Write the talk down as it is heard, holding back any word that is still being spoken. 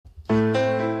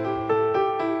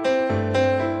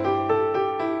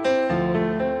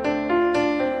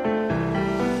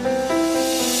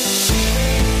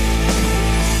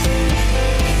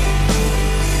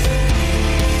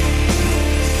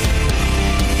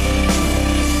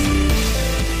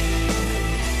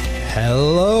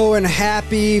and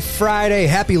happy Friday.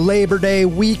 Happy Labor Day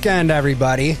weekend,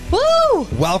 everybody. Woo!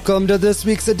 Welcome to this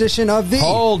week's edition of the...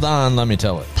 Hold on, let me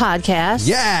tell it. Podcast.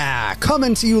 Yeah,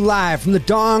 coming to you live from the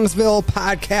Dongsville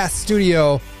Podcast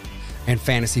Studio and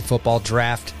Fantasy Football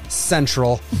Draft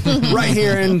Central right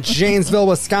here in Janesville,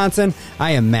 Wisconsin.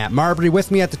 I am Matt Marbury.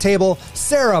 With me at the table,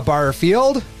 Sarah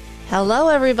Barfield. Hello,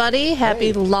 everybody.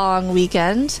 Happy long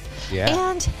weekend.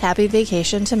 Yeah. And happy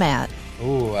vacation to Matt.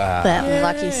 Ooh, That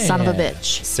lucky son of a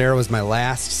bitch. Sarah was my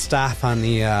last stop on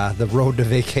the road to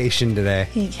vacation today.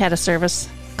 He had a service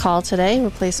call today,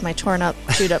 replaced my torn up,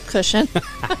 chewed up cushion.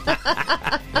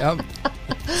 Yep.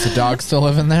 Is the dog still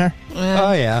living there?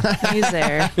 Oh, yeah. He's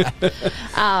there.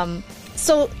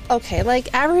 Okay, like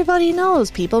everybody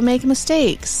knows, people make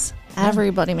mistakes.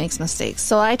 Everybody makes mistakes.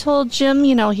 So I told Jim,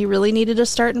 he really needed to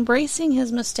start embracing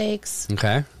his mistakes.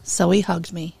 Okay. So he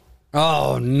hugged me.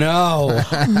 Oh, no.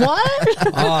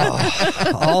 What?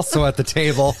 Also at the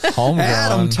table, Homegrown.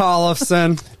 Adam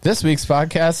Tollefson. This week's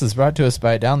podcast is brought to us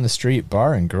by Down the Street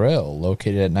Bar and Grill,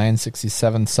 located at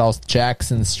 967 South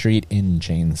Jackson Street in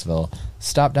Janesville.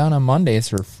 Stop down on Mondays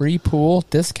for free pool,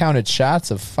 discounted shots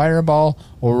of Fireball,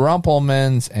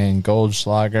 Rumpelmans, and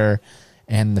Goldschlager,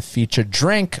 and the featured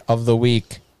drink of the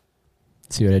week.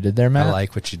 See what I did there, Matt? I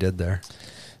like what you did there.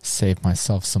 Saved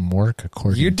myself some work,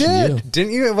 according You to did, you.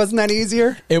 didn't you? It wasn't that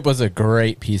easier? It was a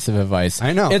great piece of advice.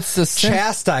 I know. It's the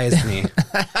chastised me.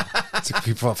 So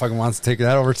people fucking wants to take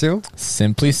that over too.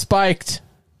 Simply Spiked.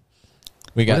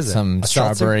 We got is it? some A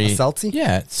seltzer? strawberry. A seltzy?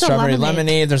 Yeah, it's strawberry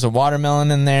lemonade. There's a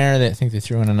watermelon in there. I think they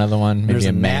threw in another one. Maybe There's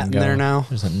a mango. gnat in there now?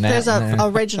 There's a gnat There's in there. a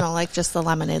original, like just the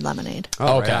lemonade.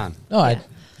 Oh, okay. right on. Oh, I'd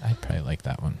probably like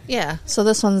that one. Yeah. So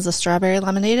this one's a strawberry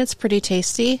lemonade. It's pretty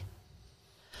tasty.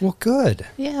 Well, good.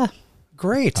 Yeah.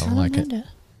 Great. I like it.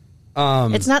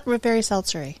 It's not very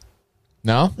seltzery.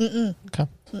 No? Mm-mm. Okay.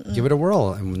 Give it a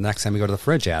whirl. And next time we go to the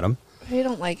fridge, Adam. If you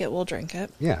don't like it, we'll drink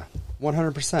it. Yeah,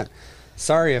 100%.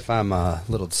 Sorry if I'm a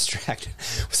little distracted.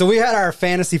 So we had our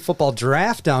fantasy football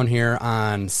draft down here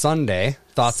on Sunday.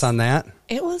 Thoughts on that?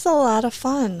 It was a lot of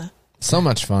fun. So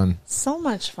much fun. So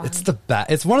much fun. It's the best.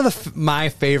 It's one of the my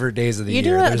favorite days of the You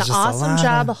year. do There's an just a awesome lot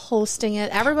job of hosting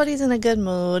it. Everybody's in a good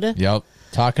mood. Yep.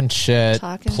 Talking shit.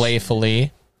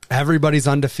 Playfully. Everybody's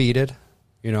undefeated.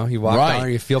 You walk Right. down there,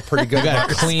 you feel pretty good. We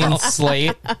got a clean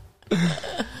slate.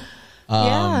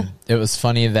 Yeah. It was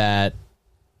funny that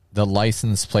the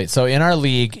license plate. So in our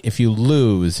league, if you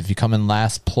come in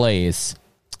last place,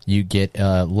 you get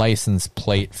a license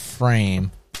plate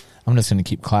frame. I'm just going to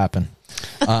keep clapping.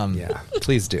 Yeah,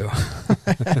 please do.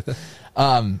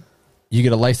 You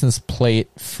get a license plate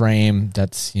frame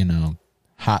that's,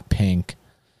 hot pink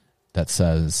that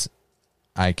says,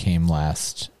 I came in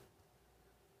last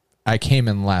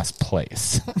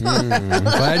place I'm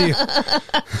glad you.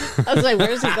 I was like,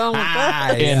 where's he going with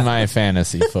that? in my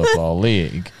fantasy football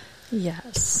league.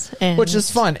 Yes. And Which is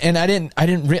fun. And I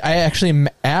actually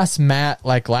asked Matt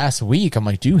like last week, I'm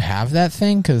like, do you have that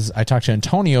thing? Because I talked to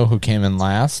Antonio, who came in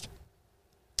last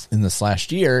in this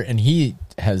last year, and he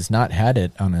has not had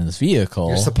it on his vehicle.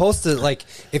 You're supposed to,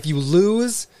 if you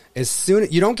lose,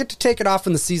 you don't get to take it off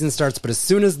when the season starts, but as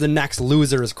soon as the next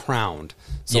loser is crowned.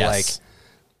 So, Yes.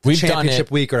 We've done championship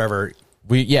it. week or whatever.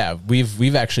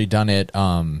 We've actually done it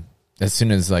as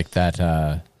soon as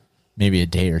that maybe a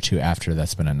day or two after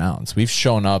that's been announced. We've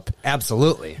shown up.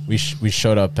 Absolutely. We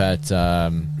showed up at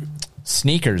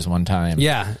Sneakers one time.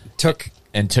 Yeah. Took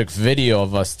video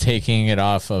of us taking it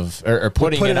off of or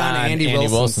putting it on Andy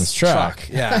Wilson's truck.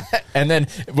 Yeah. And then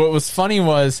what was funny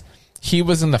was he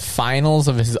was in the finals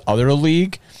of his other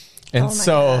league. And Oh my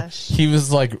so gosh. he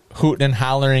was like hooting and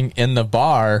hollering in the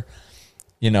bar,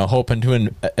 hoping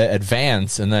to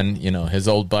advance. And then, his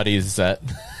old buddies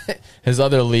his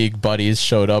other league buddies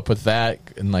showed up with that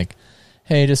and like,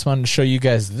 hey, just wanted to show you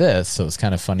guys this. So it's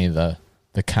kind of funny the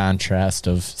contrast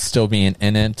of still being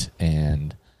in it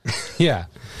and Yeah.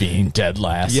 being dead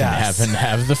last Yes. and having to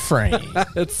have the frame.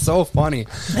 It's so funny.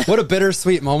 What a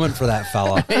bittersweet moment for that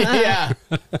fella. Yeah.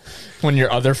 When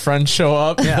your other friends show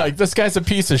up, Yeah. like, this guy's a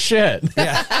piece of shit.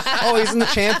 Yeah. Oh, he's in the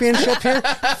championship here?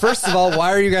 First of all,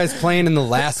 why are you guys playing in the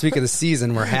last week of the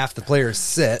season where half the players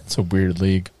sit? It's a weird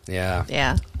league. Yeah.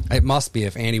 Yeah. It must be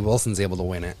if Andy Wilson's able to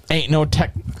win it. Ain't no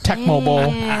tech mobile.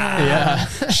 Yeah.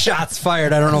 Shots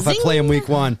fired. I don't know if I play him week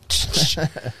one.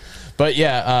 But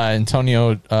yeah,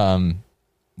 Antonio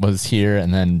was here,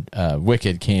 and then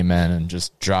Wicked came in and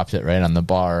just dropped it right on the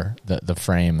bar, the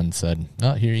frame, and said,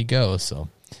 "Oh, here you go." So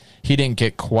he didn't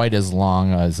get quite as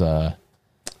long as A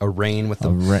reign with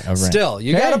the rain. Still,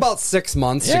 you got about 6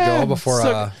 months to go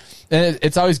before. And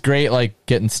it's always great, like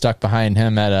getting stuck behind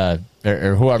him at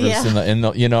or whoever's Yeah. in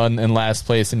the in last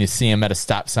place, and you see him at a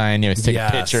stop sign, you always take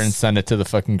Yes. a picture and send it to the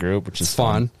fucking group, which is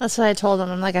fun. That's what I told him.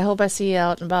 I'm like, I hope I see you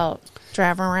out and about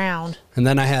driving around. And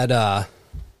then I had a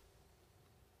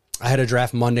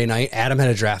draft Monday night. Adam had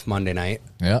a draft Monday night.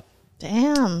 Yep.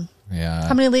 Damn. Yeah.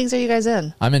 How many leagues are you guys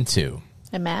in? I'm in 2.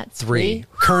 And Matt? 3.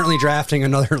 Currently drafting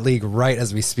another league right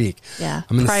as we speak. Yeah.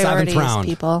 I'm in the 7th Priorities, round.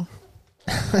 people.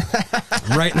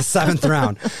 Right in the 7th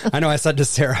round. I know I said to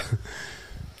Sarah,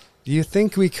 do you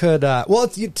think we could,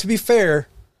 to be fair,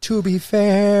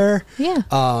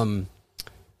 Yeah.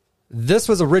 this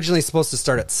was originally supposed to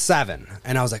start at 7.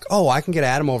 And I was like, oh, I can get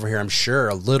Adam over here, I'm sure,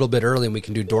 a little bit early, and we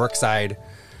can do Dorkside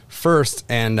first.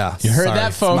 And You heard sorry, that,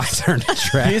 it's folks. my turn to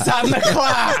draft. He's on the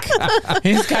clock.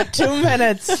 He's got 2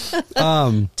 minutes.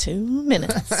 2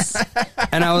 minutes.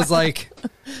 And I was like,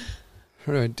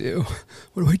 what do I do?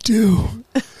 What do I do?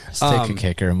 Just take a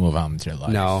kicker and move on with your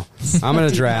life. No, I'm going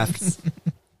to draft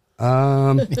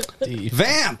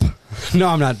Vamp. No,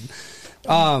 I'm not.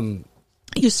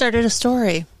 You started a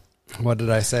story. What did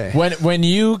I say? When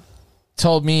you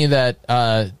told me that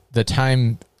the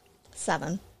time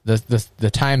 7.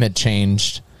 the time had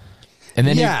changed, and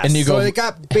then you so go, it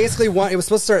got basically one. It was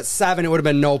supposed to start at 7. It would have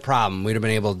been no problem. We'd have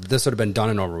been able. This would have been done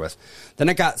and over with. Then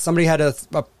it got somebody had a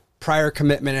prior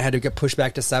commitment. It had to get pushed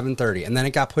back to 7:30, and then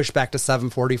it got pushed back to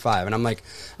 7:45. And I'm like,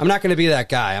 I'm not going to be that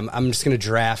guy. I'm just going to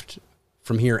draft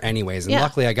from here anyways. And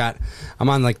luckily, I'm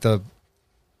on like the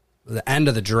end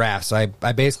of the draft, so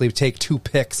I basically take 2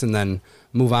 picks and then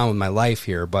move on with my life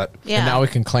here. But Yeah. and now we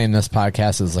can claim this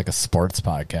podcast as like a sports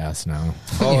podcast now.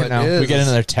 Oh, it is. We get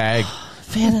another tag.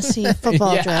 Fantasy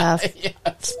football Yeah, draft. yeah.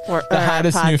 Sport, The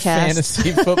hottest new podcast.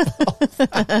 fantasy football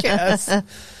podcast.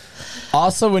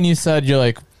 Also, when you said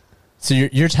so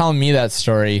you're telling me that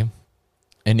story,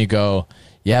 and you go,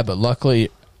 yeah, but luckily,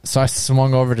 so I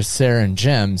swung over to Sarah and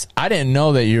Jim's. I didn't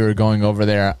know that you were going over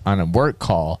there on a work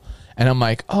call, and I'm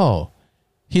like, oh,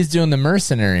 he's doing the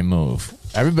mercenary move.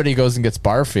 Everybody goes and gets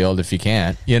Barfield if you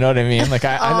can't. You know what I mean? Like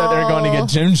I thought they were going to get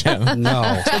Jim. no,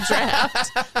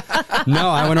 no,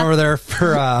 I went over there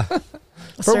for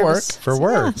work. For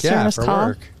work, yeah, service for call.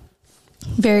 work.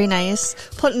 Very nice.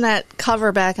 Putting that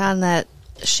cover back on that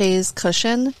chaise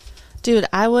cushion. Dude,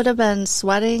 I would have been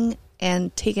sweating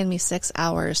and taken me 6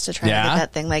 hours to try to Yeah? get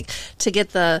that thing. Like, to get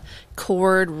the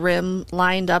cord rim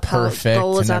lined up Perfect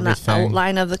how it goes and on the everything.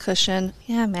 outline of the cushion.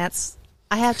 Yeah,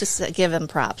 I have to give him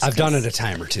props. I've done 'cause it a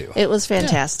time or two. It was Been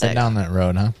fantastic. down that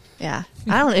road, huh? Yeah.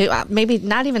 I don't, maybe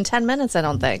not even 10 minutes, I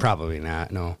don't think. Probably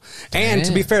not. No. And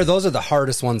to be fair, those are the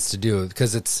hardest ones to do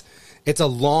because it's a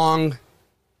long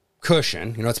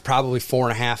cushion. You know, it's probably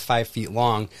 4.5, 5 feet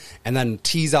long, and then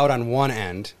tees out on one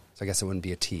end. So I guess it wouldn't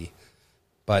be a tee,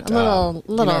 but A little-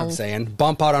 you know what I'm saying.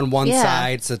 Bump out on one Yeah.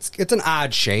 side, so it's an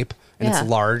odd shape and Yeah. it's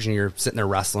large, and you're sitting there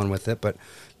wrestling with it. But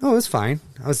no, it was fine.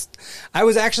 I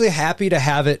was actually happy to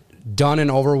have it done and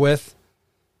over with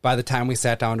by the time we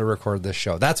sat down to record this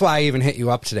show. That's why I even hit you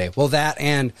up today. Well, that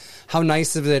and how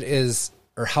nice is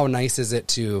it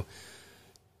to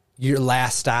your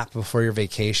last stop before your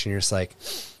vacation? You're just like,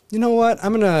 you know what?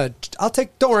 Don't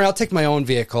worry, I'll take my own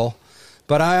vehicle,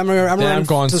 but I'm going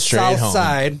to the straight south home.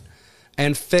 side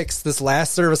and fix this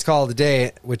last service call of the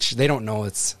day, which they don't know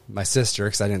it's my sister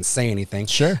because I didn't say anything.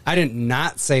 Sure. I did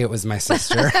not say it was my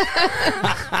sister.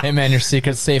 Hey, man, your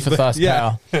secret's safe with us,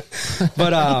 yeah. pal.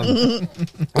 But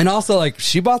and also, like,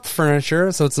 she bought the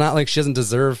furniture, so it's not like she doesn't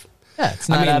deserve. Yeah, it's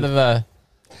not mean, out of the...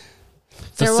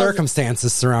 The There was-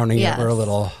 circumstances surrounding Yes. it were a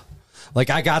little. Like,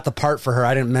 I got the part for her.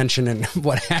 I didn't mention it,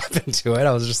 what happened to it.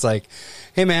 I was just like,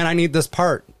 hey, man, I need this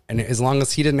part. And as long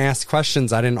as he didn't ask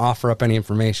questions, I didn't offer up any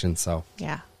information. So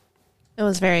Yeah. It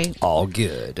was very all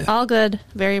good. all good,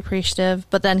 very appreciative.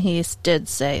 But then he did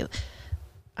say,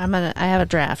 I have a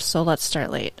draft, so let's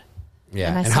start late. Yeah.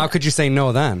 and I And said- how could you say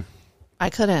no then? I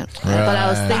couldn't. But I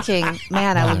was Right. thinking,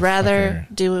 man, I would rather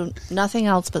Motherfucker. do nothing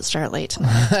else but start late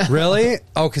tonight. Really?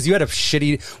 Oh, because you had a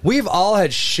shitty. We've all had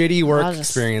shitty work I was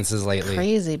just experiences lately.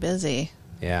 Crazy busy.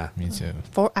 Yeah. Me too.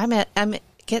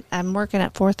 I'm working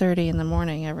at 4:30 in the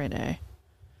morning every day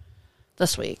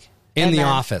this week. In And the then-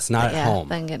 office, not at home.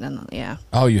 Then getting in,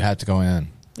 Oh, you had to go in.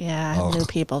 I have new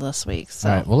people this week. So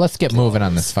All right, well, let's get moving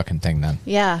on this fucking thing then.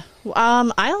 yeah,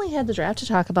 I only had the draft to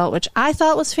talk about, which I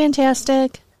thought was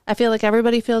fantastic. I feel like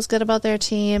everybody feels good about their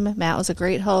team. Matt was a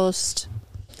great host.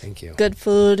 Thank you. Good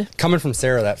food. Coming from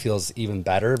Sarah, that feels even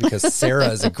better because Sarah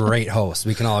is a great host.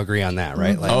 We can all agree on that,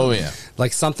 right? Like, Oh, yeah.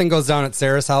 Like something goes down at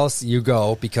Sarah's house, you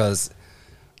go because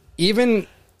even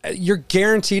you're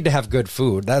guaranteed to have good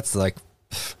food. That's like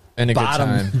And a good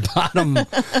time. bottom.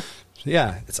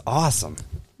 Yeah, it's awesome.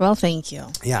 Well, thank you.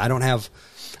 Yeah, I don't have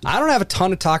I don't have a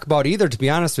ton to talk about either, to be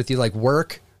honest with you. Like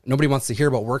work, nobody wants to hear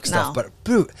about work stuff. No. But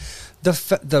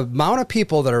the amount of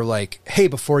people that are like, hey,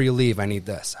 before you leave, I need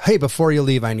this. Hey, before you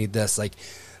leave, I need this. Like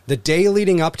the day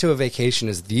leading up to a vacation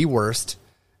is the worst.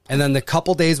 And then the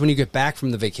couple days when you get back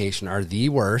from the vacation are the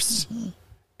worst. Mm-hmm.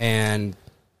 And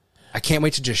I can't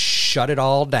wait to just shut it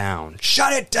all down.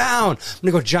 Shut it down. I'm going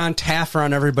to go John Taffer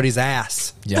on everybody's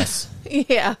ass. Yes.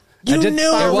 Yeah. You knew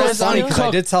it was funny uncooked because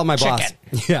I did tell my chicken.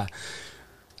 boss. Yeah.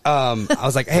 I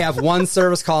was like, hey, I have one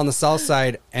service call on the south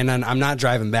side, and then I'm not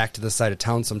driving back to the side of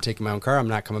town, so I'm taking my own car. I'm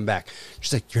not coming back.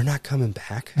 She's like, you're not coming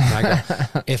back? And I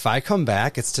go, if I come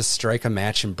back, it's to strike a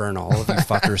match and burn all of you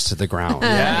fuckers to the ground.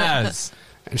 Yes.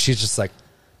 And she's just like,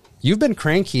 you've been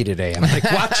cranky today. I'm like,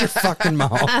 watch your fucking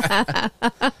mouth.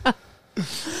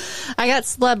 I got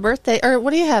celeb birthday. Or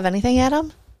what do you have? Anything,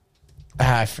 Adam?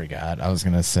 I forgot. I was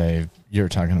going to say you were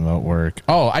talking about work.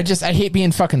 Oh, I hate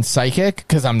being fucking psychic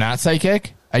because I'm not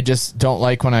psychic. I just don't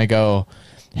like when I go,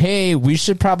 hey, we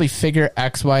should probably figure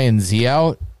X, Y, and Z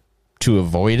out to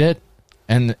avoid it.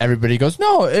 And everybody goes,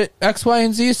 no, X, Y,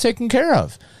 and Z is taken care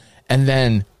of. And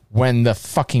then when the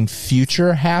fucking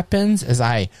future happens, as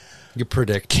you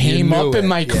predict, came up in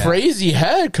my crazy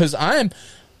head because I'm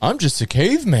just a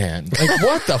caveman. Like,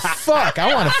 what the fuck?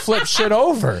 I want to flip shit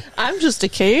over. I'm just a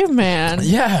caveman.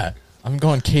 Yeah. I'm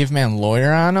going caveman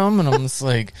lawyer on them, and I'm just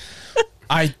like,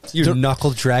 you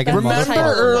knuckle dragon. Remember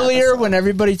earlier when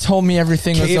everybody told me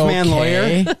everything caveman was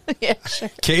okay? Lawyer? Yeah, sure.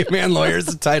 Caveman lawyer is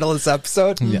the title of this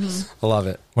episode. Yes. I love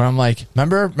it. Where I'm like,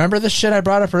 remember the shit I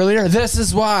brought up earlier? This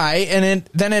is why, and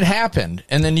then it happened,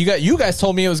 and then you guys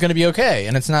told me it was going to be okay,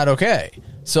 and it's not okay.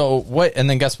 So what? And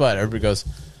then guess what? Everybody goes,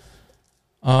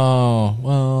 oh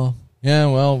well, yeah,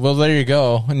 well, there you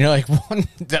go. And you're like,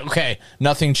 okay,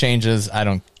 nothing changes. I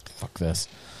don't fuck this.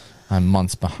 I'm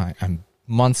months behind. I'm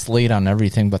months late on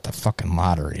everything but the fucking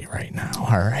lottery right now.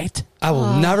 All right. I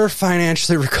will never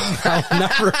financially recover. I will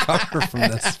never recover from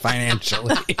this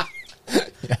financially.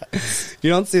 Yes. You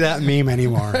don't see that meme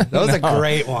anymore. That was a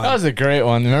great one. That was a great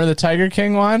one. Remember the Tiger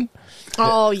King one?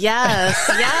 Oh, yes.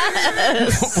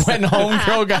 Yes. When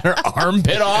homegirl got her arm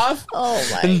bit off. Oh,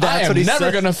 my And God. that's I what am he never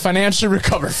said. going to financially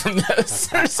recover from this.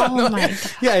 Or something Oh, my like-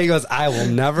 God. Yeah, he goes, I will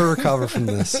never recover from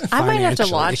this. I might have to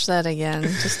financially." watch that again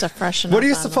just to freshen What up do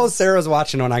you on suppose Sarah was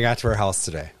watching when I got to her house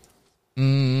today?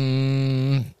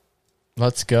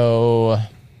 Let's go.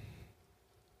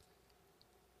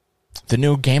 The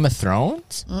new Game of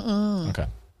Thrones? Okay.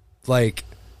 Like,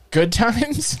 Good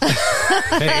Times?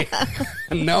 hey,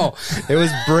 no, it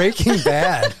was Breaking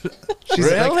Bad.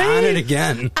 She's like Really? on it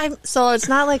again. So it's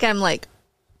not like I'm like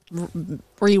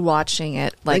rewatching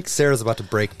it. I Like, think Sarah's about to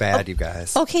break bad, you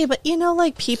guys. okay, but you know,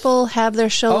 like people have their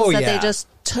shows Oh, that yeah. they just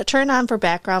turn on for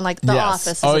background, like The Yes.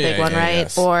 Office is Oh, a yeah, big one, yeah, right?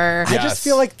 yes. Or I Yes. just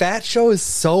feel like that show is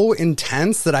so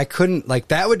intense that I couldn't, like,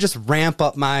 that would just ramp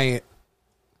up my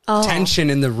tension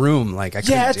in the room. Like, I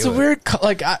couldn't Yeah, it's do a it. weird.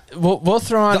 We'll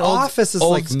throw on The Office is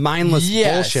like mindless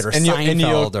bullshit, or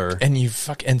Seinfeld, or and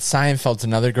Seinfeld's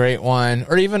another great one,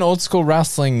 or even old school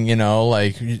wrestling. You know,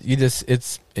 like you just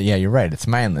you're right. It's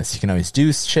mindless. You can always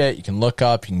do shit. You can look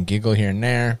up. You can giggle here and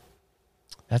there.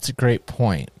 That's a great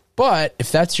point. But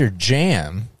if that's your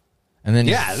jam, and then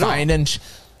Yeah, you no. find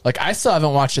like I still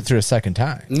haven't watched it through a second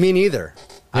time. me neither.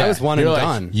 I Yeah, was one you're and like,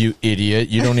 done. You idiot.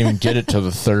 You don't even get it till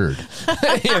the third.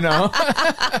 You know?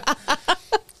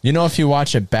 You know, if you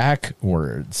watch it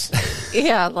backwards,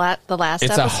 yeah, the last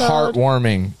it's a episode,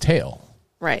 heartwarming tale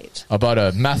right? about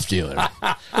a meth dealer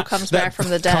Who comes back from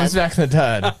the dead, comes back from the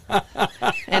dead.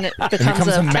 and it becomes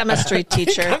a chemistry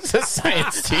teacher. Becomes a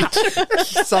science teacher.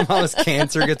 Somehow his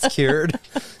cancer gets cured.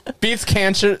 Beats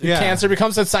cancer. Yeah. Cancer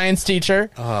becomes a science teacher.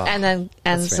 And then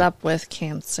ends fair. up with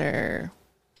cancer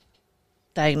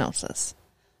diagnosis.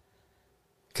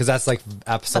 Because that's like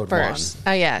episode The first.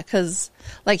 Oh, yeah, because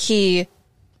like he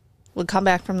would come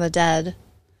back from the dead,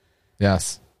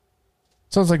 Yes.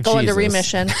 Sounds like go into Jesus.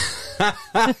 remission.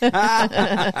 one.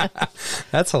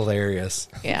 That's hilarious.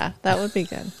 Yeah, that would be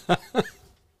good.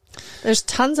 There's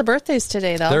tons of birthdays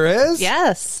today, though. There is?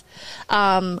 Yes.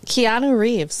 Keanu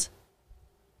Reeves.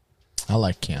 I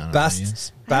like Keanu. Best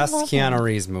Reeves. love Keanu him.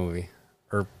 Reeves movie.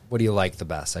 Or what do you like the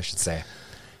best, I should say?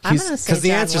 I'm going to say Because the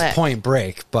John answer is Wick. Point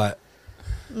Break, but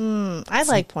I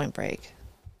like Point Break,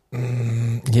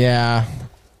 Yeah.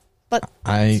 but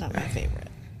I- it's not my favorite.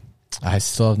 I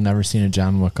still have never seen a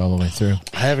John Wick all the way through.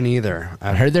 I haven't either.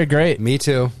 I heard they're great. Me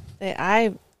too.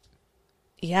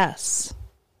 Yes.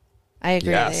 I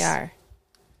agree Yes. they are.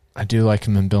 I do like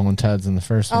him in Bill and Ted's in the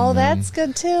first one. Oh, man. that's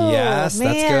good too. Yes,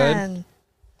 that's good. Man.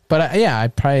 But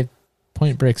I'd probably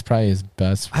Point Break's probably his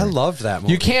best. I work. loved that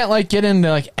movie. You can't like get into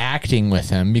like acting with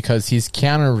him because he's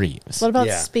Keanu Reeves. What about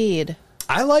Yeah. Speed?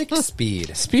 I liked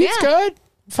Speed. Speed's Yeah. good.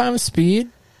 Fine with Speed.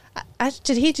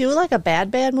 Did he do like a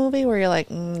bad movie where you're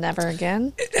like, never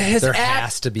again? There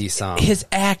has to be some. His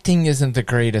acting isn't the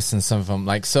greatest in some of them.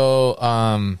 Like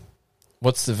so,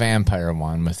 what's the vampire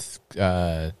one with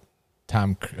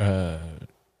Tom?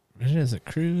 What is it?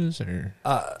 Cruise or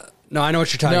No, I know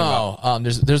what you're talking about. no?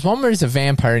 There's one where he's a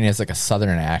vampire and he has like a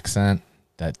southern accent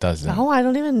that doesn't. Oh, I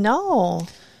don't even know.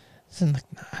 It's in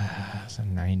it's a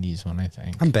 '90s one, I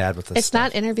think. I'm bad with this. It's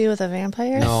not Interview with a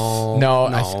Vampire? No. No,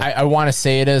 I want to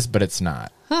say it is, but it's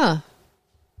not. Huh.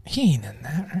 He ain't in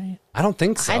that, right? I don't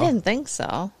think so. I didn't think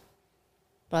so.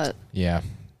 But Yeah,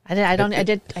 I guess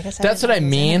that's didn't what I know he was in a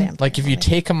mean. vampire Like if you movie.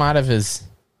 take him out of his,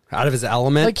 Out of his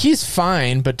element. like he's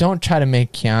fine, but don't try to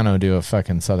make Keanu do a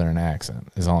fucking southern accent.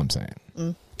 Is all I'm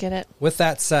saying. Get it? With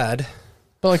that said,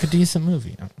 But like a decent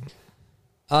movie.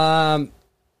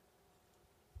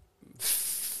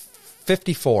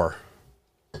 54.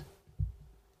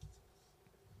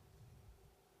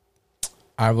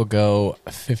 I will go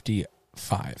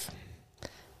 55.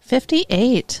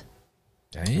 58.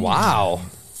 Dang. Wow.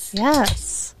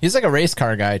 Yes. He's like a race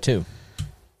car guy too.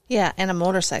 Yeah, and a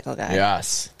motorcycle guy.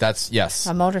 Yes, yes.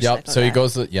 A motorcycle Yep. So he guy.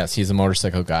 goes. Yes, he's a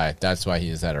motorcycle guy. That's why he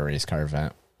is at a race car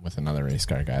event with another race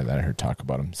car guy that I heard talk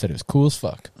about him. Said it was cool as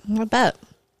fuck. I bet.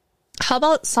 How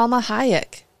about Salma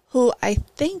Hayek, who I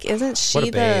think isn't What she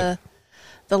a babe.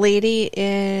 the lady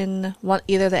in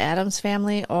either the Addams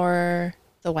Family or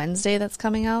the Wednesday that's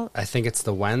coming out? I think it's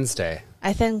the Wednesday.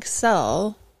 I think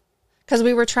so. Because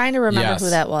we were trying to remember Yes. who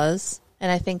that was, and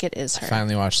I think it is her.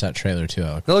 Finally watched that trailer too.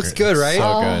 It looks good, right? So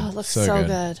Oh, good. it looks so so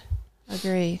good. good.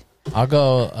 Agree. I'll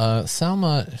go.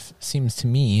 Selma seems to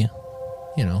me,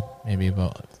 maybe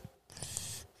about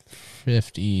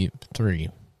 53.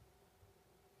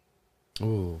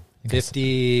 Ooh. I guess-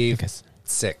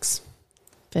 56.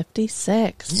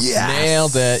 56. Yes.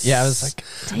 Nailed it. Yeah, I was like,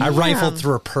 Damn. I rifled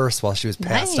through her purse while she was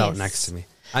passed out Nice. next to me.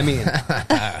 I mean,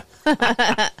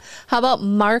 How about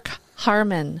Mark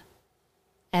Harmon?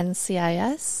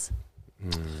 NCIS?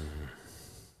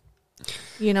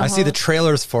 You know, I see the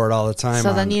trailers for it all the time.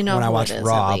 So then you know when I who it watch is,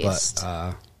 Raw, at least.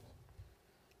 but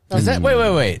is that?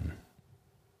 Wait.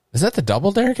 Is that the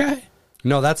Double Dare guy?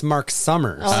 no, that's Mark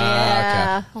Summers. Oh,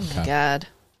 yeah. okay. Oh, my Okay. God.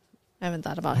 I haven't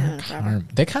thought about him in forever.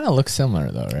 They kind of look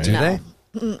similar though, right? Do they?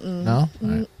 No. All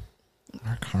right.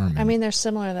 Mark Harmon. I mean, they're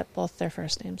similar that both their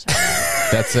first names are.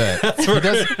 that's it.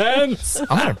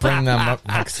 I'm gonna bring them up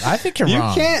next. I think you're You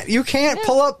wrong. can't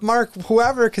pull up Mark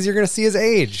whoever because you're going to see his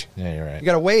age. Yeah, you're right. You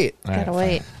got to wait. All right, Gotta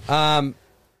wait.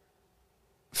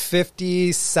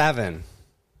 57.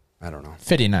 I don't know.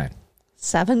 59.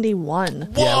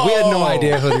 71. Yeah, we had no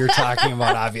idea who you were talking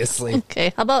about, obviously.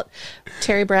 Okay, how about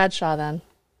Terry Bradshaw then?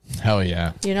 Hell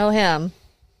yeah. You know him.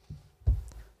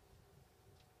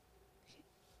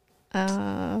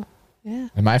 Yeah,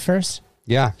 Am I first?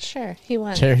 Yeah. sure. He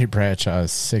won. Terry Bradshaw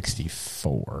is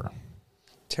 64.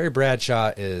 Terry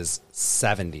Bradshaw is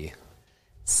 70.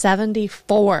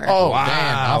 74. Oh, Wow.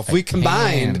 damn. If we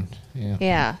combined. Yeah.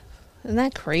 Yeah. Isn't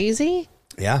that crazy?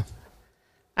 Yeah.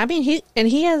 I mean,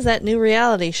 he has that new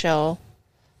reality show.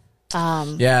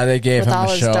 Yeah, they gave With him all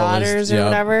a his show. daughters or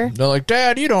whatever? They're like,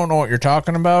 Dad, you don't know what you're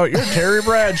talking about. You're Terry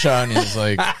Bradshaw. And he's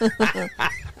like,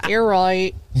 You're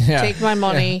right. yeah. Take my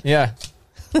money. Yeah.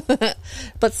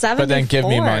 But 74. But then give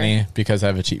me money because I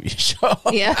have a TV show.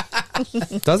 Yeah.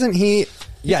 Doesn't he?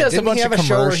 Yeah, does a didn't bunch he have of a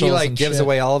show where he commercials like and gives shit.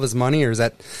 away all of his money, or is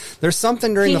that there's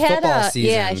something during the football season?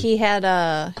 Yeah, he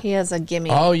has a gimme.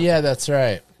 Oh, yeah, that's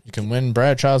right. You can win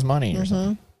Bradshaw's money or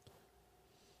something.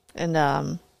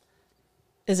 And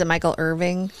is it Michael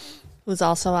Irving who's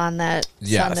also on that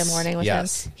Yes, Sunday morning with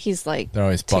yes. him? He's like, They're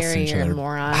always busting Terry, each you're a other.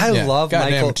 moron. I Yeah. love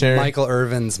Goddamn, Terry. Michael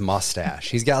Irvin's mustache.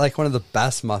 He's got like one of the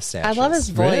best mustaches. I love his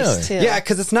voice Really? too. Yeah,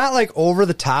 because it's not like over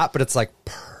the top, but it's like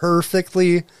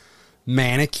perfectly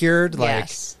manicured. Like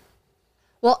Yes.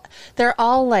 Well, they're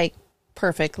all like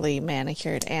perfectly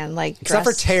manicured and like except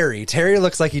for dressed- Terry. Terry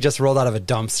looks like he just rolled out of a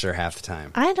dumpster half the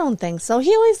time. I don't think so.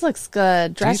 He always looks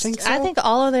good. you Dressed. think so? I think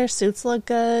all of their suits look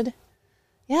good.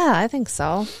 Yeah, I think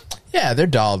so. Yeah, they're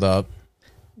dolled up.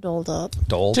 Doled up.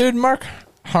 Dole. Dude, Mark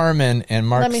Harmon and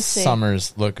Mark Let me see.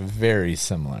 Summers look very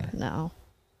similar. No.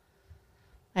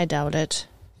 I doubt it.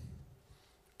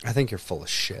 I think you're full of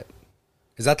shit.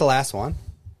 Is that the last one?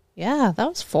 Yeah, that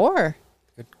was 4.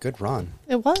 Good run.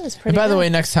 It was pretty And by the good. way,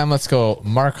 next time let's go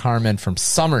Mark Harmon from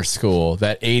Summer School,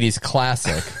 that 80s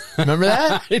classic. Remember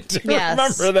that? I do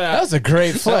Yes. That was a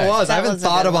great flick. That was. I That haven't was a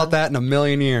thought good about one. that in a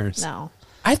million years. No.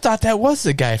 I thought that was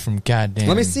the guy from Goddamn.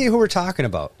 Let me see who we're talking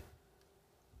about.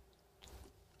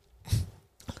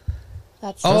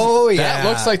 That's Oh, yeah. That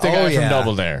looks like the guy from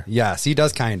Double Dare. Yes, he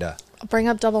does kind of. bring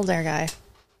up Double Dare guy.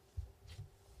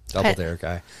 Double Hey. Dare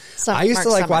guy. So, I used Mark to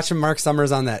like Summers. watching Mark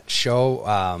Summers on that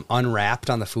show, Unwrapped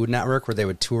on the Food Network, where they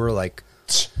would tour like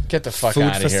Get the fuck Food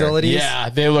out of facilities? here. Yeah,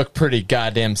 they look pretty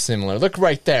goddamn similar. Look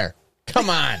right there. Come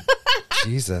on.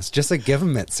 Jesus. Just like give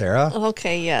them it, Sarah.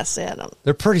 Okay, yes, Adam.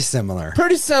 They're pretty similar.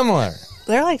 Pretty similar.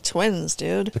 They're like twins,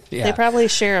 dude. Yeah. They probably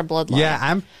share a bloodline. Yeah,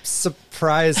 I'm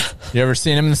surprised. You ever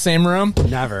seen him in the same room?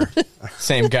 Never.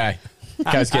 Same guy.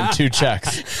 Guy's getting 2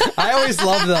 checks. I always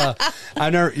love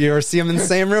you ever see them in the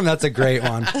same room? That's a great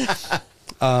one.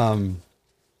 And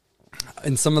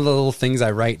some of the little things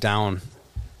I write down.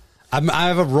 I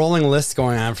have a rolling list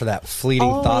going on for that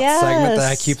fleeting thoughts segment that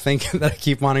I keep thinking that I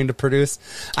keep wanting to produce.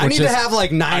 I need to have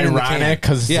like 9 in the can. Ironic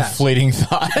because it's a fleeting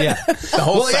thought. Yeah, the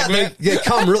whole segment. they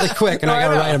come really quick, and I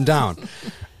gotta write them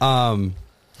down.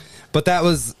 But that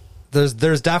was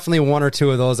there's definitely 1 or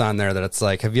 2 of those on there that it's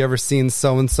like, have you ever seen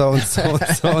so and so and so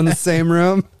and so in the same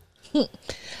room?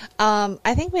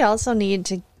 I think we also need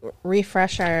to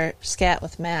refresh our scat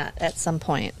with Matt at some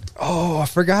point. Oh, I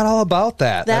forgot all about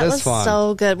that. That is was fun.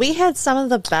 so good. We had some of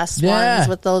the best ones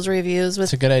with those reviews with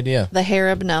It's a good idea. the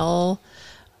Harib No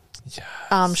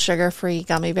sugar-free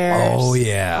gummy bears. Oh,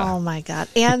 yeah. Oh my god.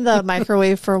 And the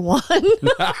microwave for one.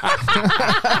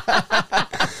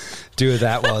 Dude,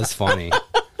 that was funny.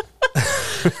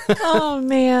 Oh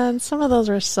man, some of those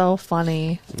were so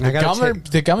funny.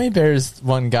 The gummy bears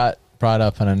one got brought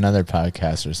up on another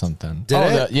podcast or something.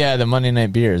 Did it? The Monday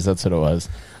Night Beers. That's what it was.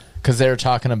 Because they were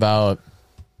talking about,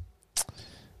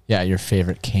 your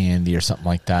favorite candy or something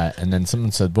like that. And then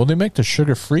someone said, well, they make the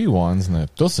sugar-free ones, and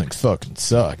those things fucking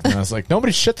suck. And I was like,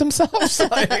 nobody shit themselves?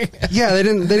 Yeah, they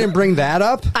didn't bring that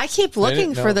up. I keep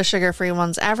looking for the sugar-free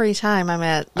ones every time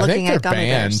I'm looking at gummy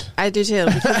bears. I do too,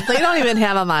 because they don't even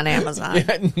have them on Amazon.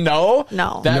 No?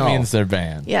 No. That means they're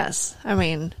banned. Yes. I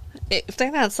mean, if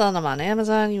they're not selling them on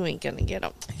Amazon, you ain't going to get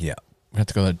them. Yeah. We have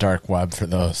to go to the dark web for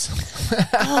those.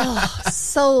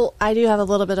 So I do have a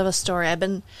little bit of a story. I've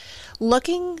been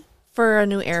looking for a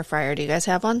new air fryer. Do you guys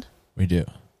have one? We do.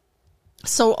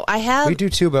 So I have. We do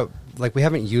too, but like we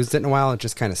haven't used it in a while. It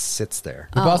just kind of sits there.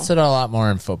 We bought it a lot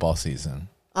more in football season.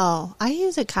 Oh, I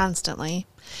use it constantly.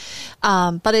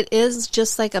 But it is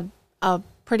just like a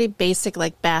pretty basic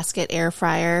like basket air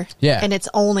fryer. Yeah. And it's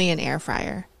only an air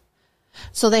fryer.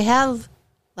 So they have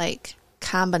like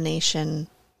combination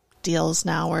deals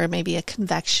now where maybe a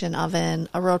convection oven,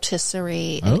 a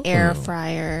rotisserie, an air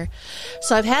fryer.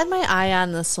 So I've had my eye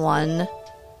on this one.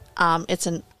 It's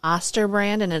an Oster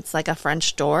brand and it's like a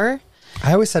French door.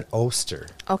 I always said Oster.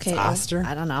 Okay. It's Oster?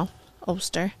 I don't know.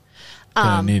 Oster.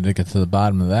 Gonna need to get to the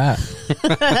bottom of that.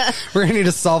 We're gonna need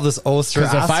to solve this Oster.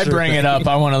 Because if I Oster bring thing. it up,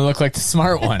 I want to look like the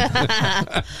smart one.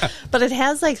 But it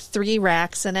has like 3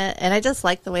 racks in it, and I just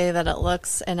like the way that it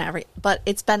looks but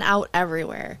it's been out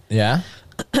everywhere. Yeah?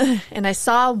 And I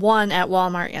saw one at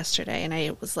Walmart yesterday, and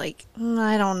I was like,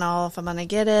 I don't know if I'm going to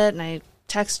get it. And I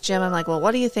text Jim, I'm like, well,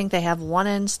 what do you think? They have one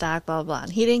in stock, blah, blah, blah.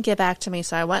 And he didn't get back to me,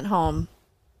 so I went home.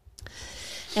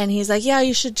 And he's like, yeah,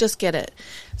 you should just get it.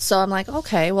 So I'm like,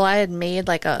 okay. Well, I had made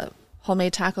like a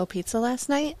homemade taco pizza last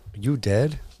night. You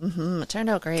did? It turned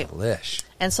out great. Delish.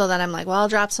 And so then I'm like, well, I'll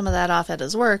drop some of that off at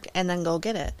his work and then go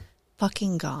get it.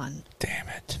 Fucking gone. Damn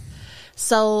it.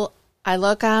 So I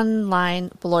look online.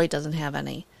 Beloit doesn't have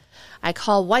any. I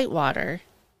call Whitewater,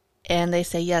 and they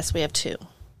say, yes, we have 2.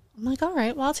 I'm like, all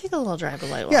right, well, I'll take a little drive to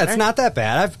Whitewater. Yeah, it's not that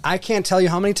bad. I can't tell you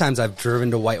how many times I've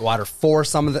driven to Whitewater for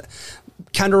some of the...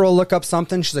 Kendra will look up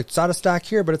something. She's like, it's out of stock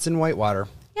here, but it's in Whitewater.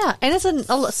 Yeah, and it's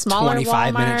a smaller 25-minute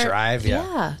Walmart. drive,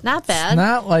 Yeah, not bad. It's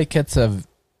not like it's a...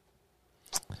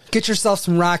 Get yourself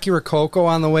some Rocky Rococo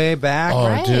on the way back. Oh,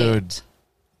 Right. dude.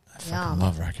 I Yum.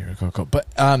 love Rocky Rococo. But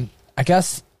I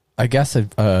guess a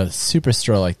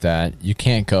superstore like that, you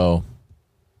can't go,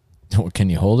 can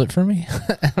you hold it for me?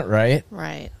 Right?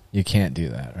 Right. You can't do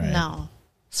that, right? No.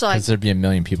 So Because there'd be a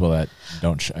million people that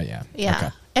don't show. Yeah. yeah. Okay.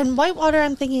 And Whitewater,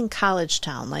 I'm thinking College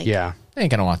Town. Like, Yeah. They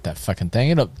ain't going to want that fucking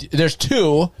thing. There's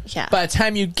 2. Yeah. By the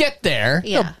time you get there.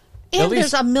 Yeah. At And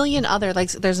least- there's a million other,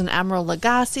 like there's an Emerald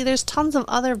Lagasse. There's tons of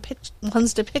other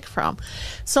ones to pick from.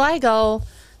 So I go,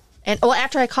 and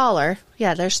after I call her,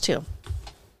 yeah, there's 2.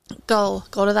 Go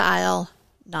to the aisle,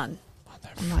 none.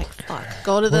 I'm like, fuck.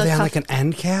 Go to Were the they on like an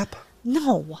end cap?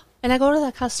 no. And I go to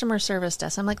the customer service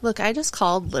desk. I'm like, look, I just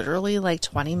called literally like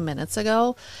 20 minutes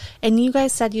ago, and you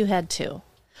guys said you had 2.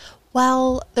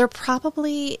 Well, they're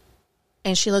probably,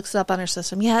 and she looks it up on her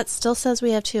system. Yeah, it still says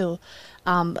we have 2.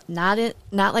 Not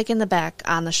like in the back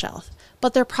on the shelf,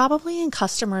 but they're probably in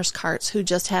customers' carts who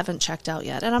just haven't checked out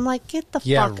yet. And I'm like, get the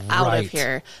fuck out right. of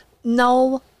here.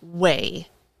 No way.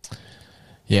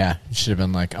 Yeah, you should have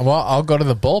been like, well, I'll go to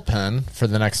the bullpen for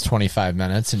the next 25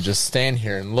 minutes and just stand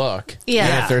here and look. Yeah.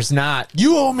 And if there's not,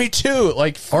 you owe me too.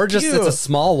 Like, Or just you. it's a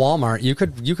small Walmart. You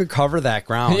could cover that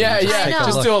ground. Yeah, and yeah. I know.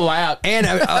 Just do a lap. And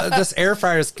this air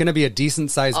fryer is going to be a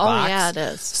decent sized Oh, box. yeah, it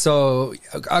is. So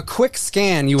a quick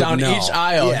scan, you Down would know. each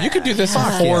aisle. Yeah. You could do this in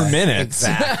Fuck 4 yeah. minutes.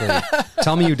 Exactly.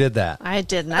 Tell me you did that. I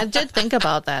didn't. I did think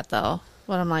about that though,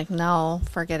 but I'm like, no,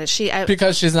 forget it.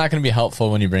 Because she's not going to be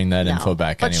helpful when you bring that No. info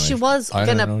back But anyway. she was I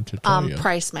don't know gonna what to tell you.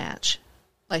 price match.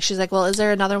 Like she's like, well, is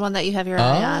there another one that you have your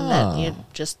eye on that you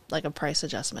just like a price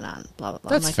adjustment on? Blah blah blah.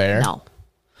 That's I'm like, fair. No,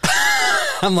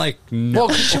 I'm like, no. Well,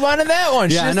 'cause she wanted that one.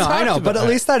 She yeah, just no, I talked know. about But at it.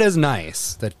 least that is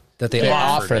nice that they Yeah.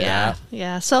 offered Offer it. yeah, that.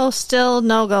 yeah. So still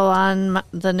no go on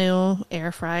the new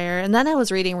air fryer. And then I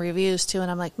was reading reviews too, and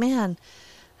I'm like, man,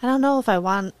 I don't know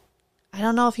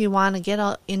if you want to get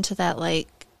into that,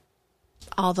 like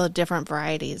all the different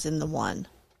varieties in the one.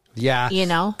 Yeah. You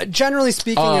know? Generally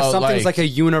speaking, if Oh, something's like- like a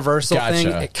universal Gotcha. thing,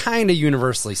 it kind of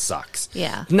universally sucks.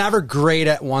 Yeah. Never great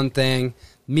at one thing,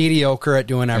 mediocre at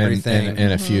doing everything.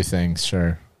 in a few things,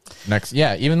 sure. Next,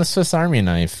 yeah, even the Swiss Army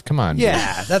knife. Come on, dude.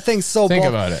 yeah, that thing's so Think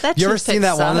blown. about it. That You ever toothpick seen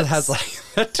that one that sucks. has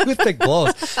like that toothpick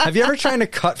blows? Have you ever tried to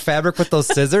cut fabric with those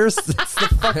scissors? It's the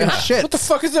fucking shit. What the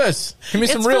fuck is this? Give me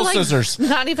some It's for, real like, scissors.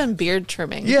 Not even beard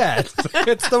trimming. Yeah,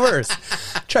 it's the worst.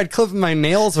 Tried clipping my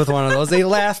nails with one of those. They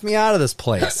laughed me out of this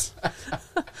place.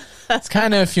 It's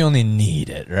kind of if you only need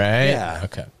it, right? Yeah.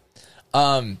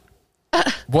 Okay.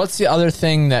 What's the other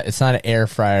thing that it's not an air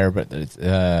fryer, but it's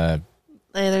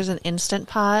There's an Instant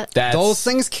Pot. that's Those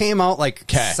things came out like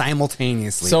 'Kay.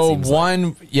 simultaneously. it So seems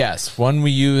like. one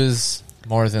we use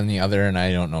more than the other, and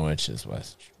I don't know which is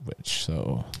which.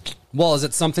 So Well, is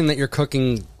it something that you're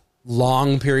cooking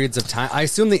long periods of time? I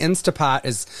assume the Instapot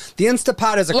is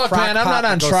a look, crock man, I'm pot not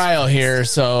that on goes- trial here,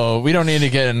 so we don't need to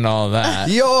get into all that.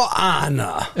 Your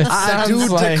Honor, I do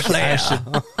Sounds like declare.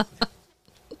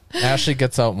 Ashley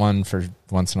gets out one for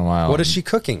once in a while. What is she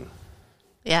cooking?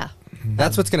 Yeah.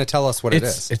 That's what's going to tell us what it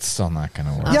is. It's still not going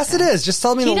to work. Yes, it is. Just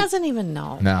tell me. He the- doesn't even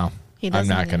know. No, He I'm doesn't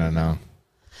not even going to know.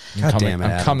 God damn it,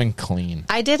 I'm Adam. coming clean.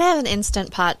 I did have an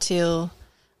Instant Pot too.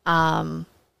 And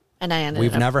I ended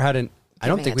We've up never had an. I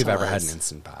don't giving think it we've to ever had an Liz.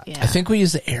 Instant Pot. Yeah. I think we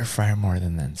use the air fryer more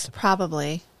than this.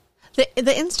 Probably.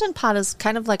 The Instant Pot is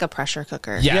kind of like a pressure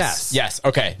cooker. Yes.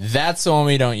 Okay, that's the one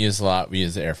we don't use a lot. We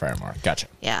use the air fryer more. Gotcha.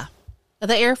 Yeah.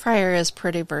 The air fryer is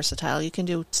pretty versatile. You can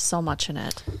do so much in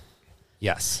it,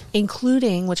 Yes.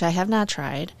 including, which I have not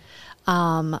tried,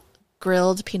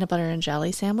 grilled peanut butter and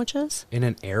jelly sandwiches. In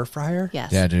an air fryer.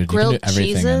 Yes. Yeah, dude, you can Grilled do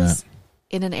everything in cheeses it.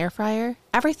 in an air fryer.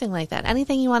 Everything like that.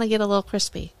 Anything you want to get a little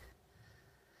crispy.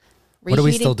 What are we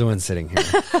Reheating- still doing sitting here?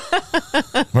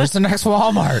 Where's the next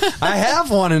Walmart? I have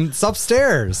one and it's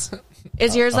upstairs.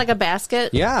 Is yours like a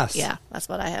basket? Yes. Yeah, that's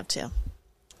what I have too.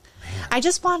 I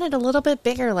just wanted a little bit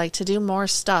bigger, like to do more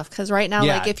stuff. Because right now,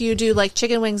 Yeah. like if you do like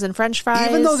chicken wings and French fries,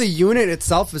 Even though the unit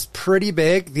itself is pretty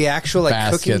big, the actual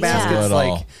like cooking Basket's baskets, little.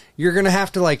 like you're gonna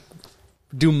have to like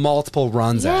do multiple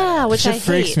runs at yeah, it. which I Shit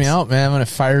freaks hate. me out, man, when it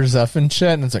fires up and shit,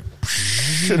 and it's like,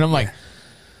 and I'm like,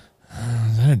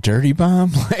 is that a dirty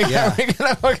bomb? Like, Yeah. are we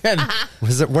gonna fucking,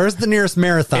 Where's the nearest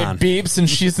marathon? it beeps and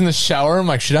she's in the shower. I'm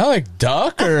like, should I like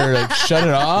duck or like shut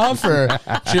it off? Or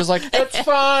she was like, it's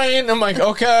fine. I'm like,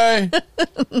 okay.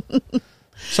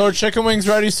 So are chicken wings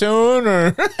ready soon?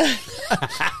 Or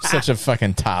such a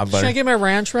fucking toddler. Should I get my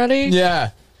ranch ready?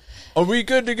 Yeah. Are we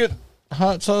good to get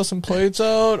hot sauce and plates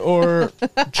out or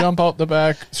jump out the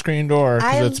back screen door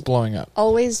because I'm- it's blowing up?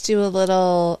 Always do a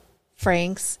little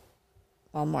Frank's,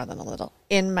 well, more than a little,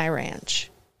 in my ranch,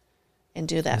 and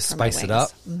do that. For Spice my it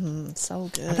wings. up. So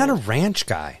good. I'm not a ranch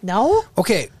guy. No.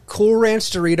 Okay, Cool Ranch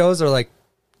Doritos are like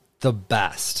the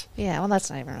best. Yeah. Well, that's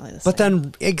not even really the same. But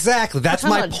then exactly, that's We're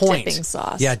my talking about point. dipping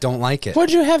sauce. Yeah, don't like it.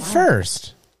 What'd you have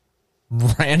first?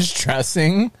 Ranch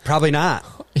dressing? Probably not.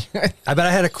 I bet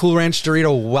I had a Cool Ranch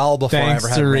Dorito well before Thanks, I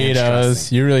ever had ranch Doritos.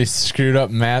 dressing. You really screwed up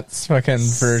Matt's fucking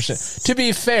version. To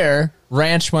be fair,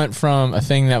 ranch went from a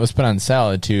thing that was put on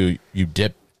salad to you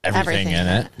dip everything in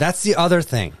it. That's the other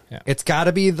thing. Yeah. It's got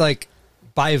to be like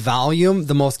by volume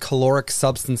the most caloric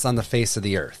substance on the face of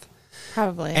the earth.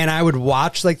 Probably. And I would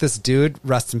watch like this dude,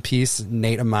 rest in peace,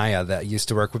 Nate Amaya, that used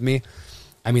to work with me.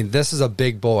 I mean, this is a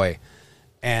big boy,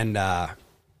 and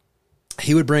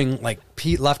he would bring like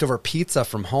leftover pizza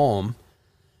from home,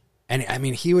 and I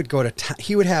mean, he would go to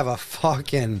he would have a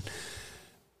fucking.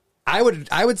 I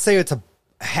would say it's a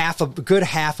good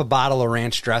half a bottle of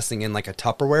ranch dressing in like a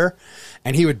Tupperware,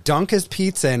 and he would dunk his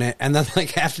pizza in it, and then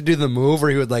like have to do the move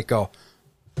where he would like go.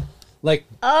 Like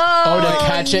Oh, to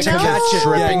catch it because it's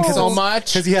dripping so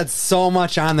much? because he had so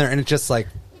much on there, and it just like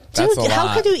That's Dude, a how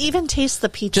lot. could you even taste the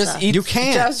pizza? Just eat. You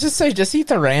can't. I was just say, just eat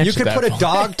the ranch. You could at put that a point.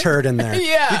 dog turd in there.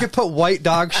 Yeah. You could put white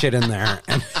dog shit in there,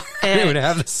 and it would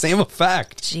have the same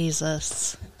effect.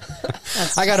 Jesus.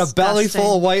 That's I got a belly disgusting.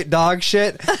 full of white dog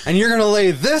shit, and you're gonna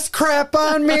lay this crap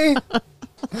on me?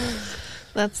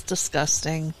 That's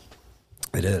disgusting.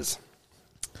 It is.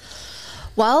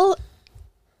 Well,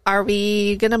 are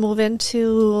we going to move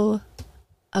into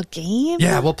a game?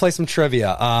 Yeah, we'll play some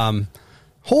trivia.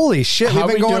 Holy shit, How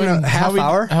we've been we going doing- a half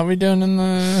hour. How we doing in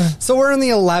the? So we're in the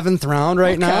 11th round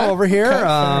right now over here. Okay, fair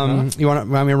enough. You want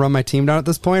me to run my team down at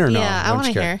this point or no? Yeah, I Don't want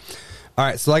to you care? hear. All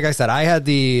right, so like I said, I had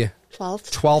the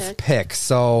 12th pick.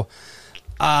 So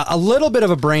a little bit of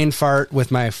a brain fart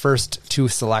with my first two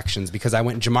selections because I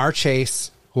went Jamar Chase,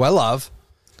 who I love,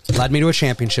 led me to a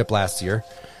championship last year.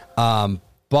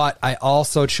 But I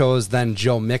also chose then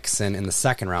Joe Mixon in the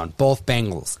second round, both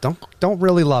Bengals. Don't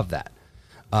really love that.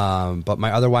 But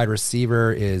my other wide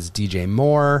receiver is DJ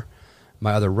Moore.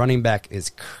 My other running back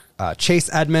is Chase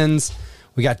Edmonds.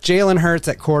 We got Jalen Hurts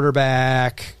at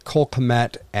quarterback, Cole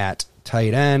Kmet at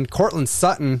tight end, Cortland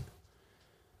Sutton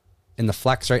in the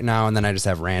flex right now, and then I just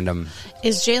have random.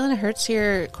 Is Jalen Hurts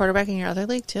your quarterback in your other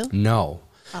league too? No.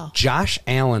 Oh. Josh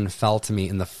Allen fell to me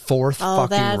in the fourth Oh,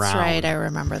 fucking that's round. right. I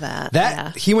remember that.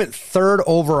 That he went third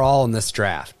overall in this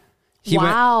draft.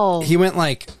 Wow. He went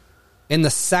like in the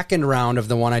second round of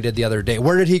the one I did the other day.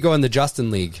 Where did he go in the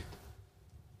Justin League?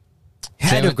 He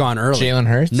had to have gone early. Jalen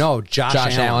Hurts? No, Josh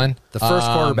Allen. The first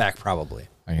quarterback, probably.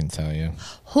 I can tell you.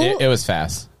 Who- It was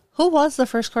fast. Who was the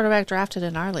first quarterback drafted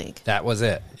in our league? That was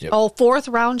it. Oh, fourth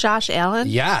round, Josh Allen?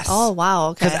 Yes. Oh, wow.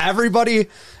 Okay. Because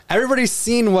everybody's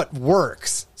seen what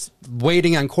works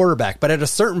waiting on quarterback. But at a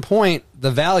certain point,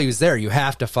 the value's there. You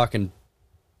have to fucking...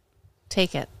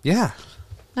 Take it. Yeah.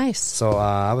 Nice. So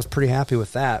I was pretty happy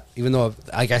with that. Even though,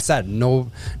 like I said,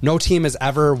 no team has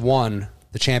ever won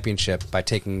the championship by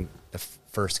taking the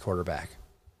first quarterback.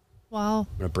 Wow.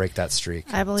 I'm going to break that streak.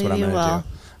 I believe That's what I'm you gonna will. do.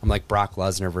 I'm like Brock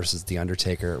Lesnar versus The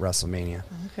Undertaker at WrestleMania.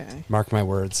 Okay. Mark my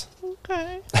words.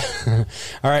 Okay.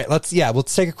 All right, we'll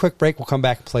take a quick break. We'll come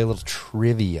back and play a little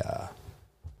trivia.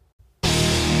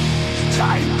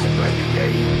 Time to play the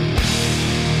game.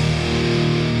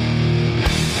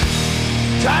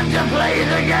 Time to play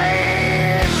the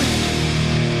game.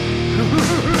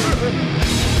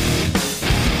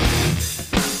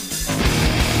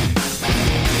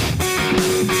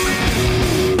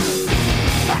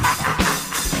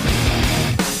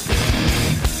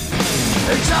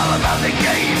 It's all about the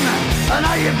game and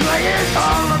how you play it.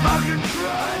 All about control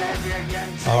and if you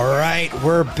get All right,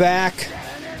 we're back.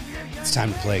 It's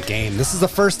time to play a game. This is the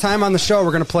first time on the show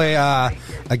we're going to play a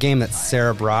game that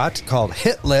Sarah brought called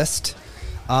Hit List.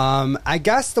 I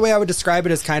guess the way I would describe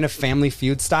it is kind of Family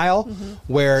Feud style,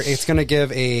 where it's going to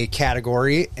give a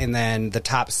category and then the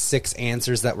top 6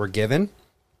 answers that were given.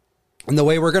 And the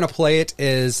way we're going to play it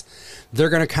is they're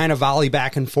going to kind of volley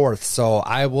back and forth. So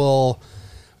I will,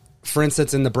 for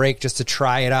instance, in the break, just to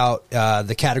try it out,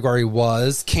 the category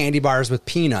was candy bars with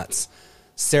peanuts.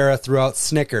 Sarah threw out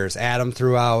Snickers. Adam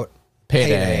threw out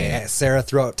Payday. Sarah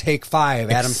threw out Take 5.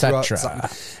 Adam threw out something.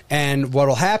 And what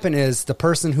will happen is the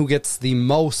person who gets the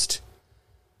most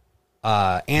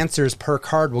answers per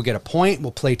card will get a point.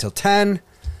 We'll play till 10.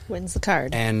 Wins the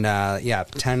card. And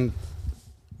 10.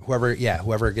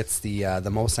 Whoever gets the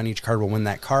most on each card will win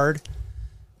that card.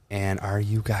 And are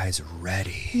you guys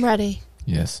ready? I'm ready.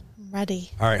 Yes. I'm ready.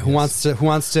 All right. Who wants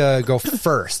to go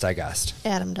first? I guess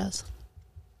Adam does.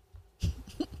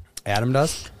 Adam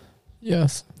does.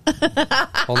 Yes.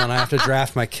 Hold on, I have to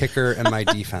draft my kicker and my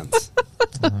defense.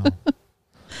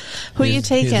 Who you He's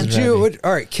taking? ready.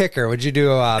 All right, kicker. Would you do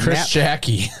Chris Matt?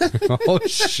 Jackie. Oh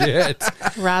shit!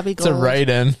 Robbie It's a Gould.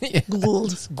 write-in.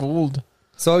 Gould. Gould.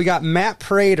 So we got Matt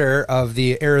Prater of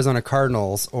the Arizona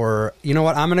Cardinals, or you know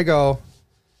what? I'm gonna go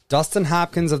Dustin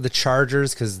Hopkins of the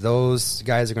Chargers because those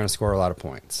guys are gonna score a lot of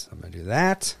points. I'm gonna do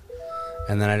that,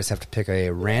 and then I just have to pick a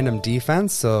random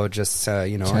defense. So just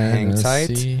hang tight.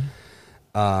 Tennessee.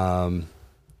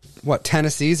 What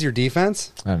Tennessee's your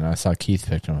defense? I don't know. I saw Keith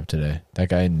picked him up today. That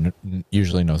guy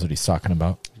usually knows what he's talking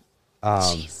about.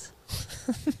 Jeez.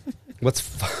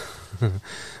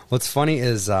 What's funny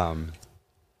is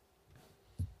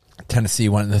Tennessee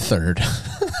went in the third.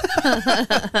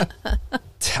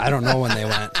 I don't know when they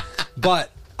went, but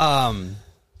I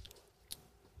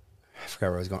forgot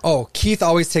where I was going. Oh, Keith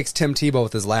always takes Tim Tebow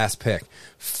with his last pick.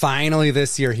 Finally,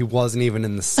 this year he wasn't even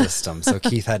in the system, so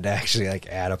Keith had to actually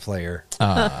add a player.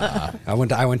 I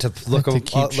went to look up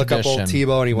old tradition.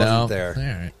 Tebow, and he wasn't No. there. All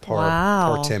right. Poor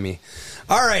Wow. Timmy.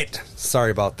 All right,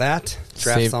 sorry about that.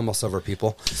 Draft's almost over,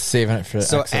 people. Saving it for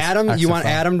So, Adam, you want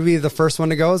Adam to be the first one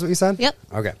to go, is what you said? Yep.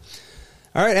 Okay.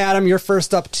 All right, Adam, you're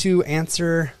first up to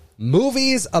answer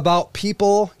movies about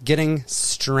people getting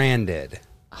stranded.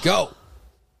 Go.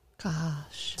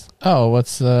 Gosh. Oh,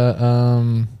 what's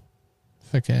the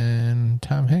fucking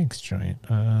Tom Hanks joint?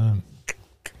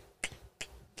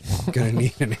 Gonna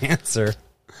need an answer.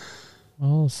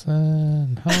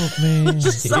 Wilson, help me.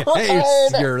 So Hey,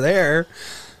 hard. you're there.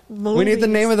 We need the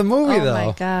name of the movie, Oh though.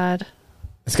 my God.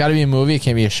 It's got to be a movie. It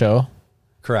can't be a show.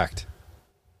 Correct.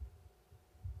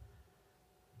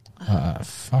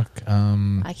 Fuck.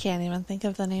 I can't even think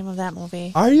of the name of that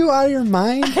movie. Are you out of your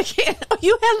mind? I can't.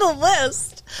 You have the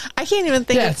list. I can't even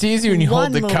think. Yeah, of it's easy when you hold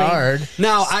one the movie. card.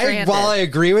 Now, Stranded. while I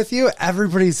agree with you,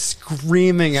 everybo's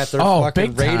screaming at their Oh,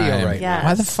 fucking big radio time. right Yeah. now.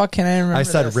 Why the fuck can't I remember? I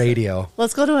said this? radio.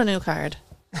 Let's go to a new card.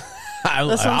 I'll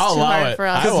This one's too allow hard it. for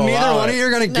us. I Because will neither allow one it. of you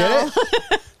are going to get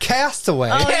it. Castaway.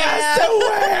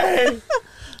 Castaway.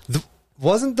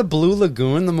 Wasn't the Blue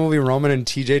Lagoon the movie Roman and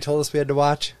TJ told us we had to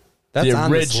watch? That's The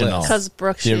on this original. list. Because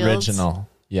Brooke The Shields. original,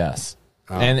 yes,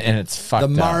 and it's fucked The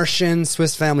up. Martian,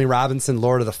 Swiss Family Robinson,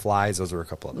 Lord of the Flies. Those were a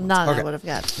couple of them. None I Okay. would have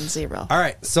gotten 0. All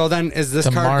right. So then is this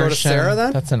The card Martian, go to Sarah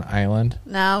then? That's an island.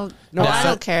 No, No, I it's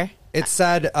don't not- care. It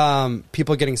said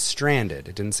people getting stranded.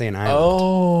 It didn't say an island.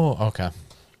 Oh, okay.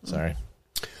 Sorry.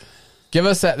 Give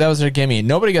us that. That was our gimme.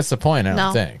 Nobody gets the point. I don't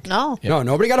No, think. no. No,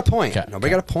 nobody got a point. Okay,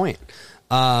 Nobody okay. got a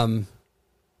point.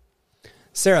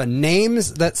 Sarah,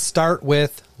 names that start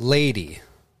with lady.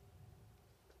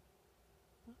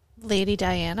 Lady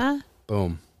Diana,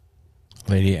 Boom.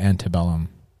 Lady Antebellum.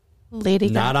 Lady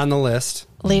Not Gaga, on the list.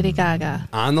 Lady Gaga.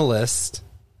 On the list.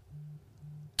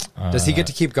 Does he get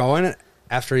to keep going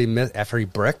after he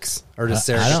bricks, or does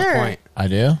Sarah I get don't- a Sure. point? I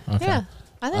do. Okay. Yeah,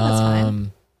 I think that's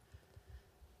fine.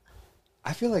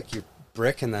 I feel like you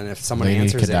brick, and then if someone Lady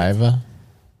answers it, Godiva.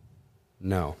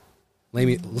 no.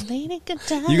 Lady, Lady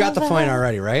Godiva. you got the point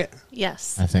already, right?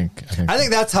 Yes. I think. I think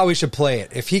that's how we should play it.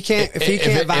 If he can't, if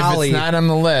if volley, it's not on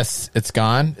the list, it's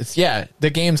gone. It's the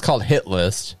game's called Hit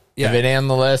List. Yeah. If it ain't on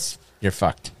the list, you're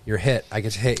fucked. you're hit. I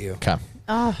get to hit you. Okay.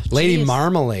 Oh, Lady jeez.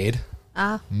 Marmalade,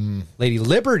 Ah, Lady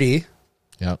Liberty,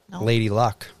 Yep. no, Lady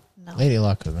Luck. no. Lady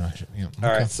Luck. Yeah. All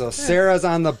right, so Sarah's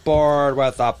on the board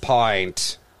with a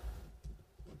point.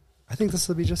 I think this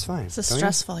will be just fine. This is don't you?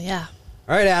 stressful. Yeah.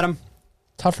 All right, Adam.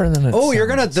 Tougher than it Oh, you're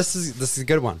gonna. sounds. This is a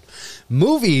good one.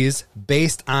 Movies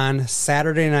based on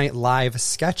Saturday Night Live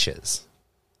sketches.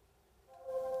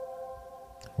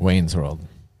 Wayne's World.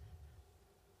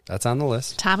 That's on the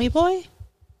list. Tommy Boy.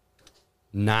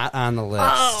 Not on the list.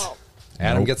 Oh.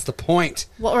 Adam Nope. gets the point.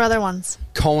 What were other ones?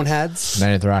 Coneheads,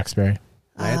 Night at the Roxbury.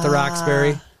 Night at the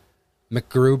Roxbury,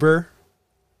 MacGruber,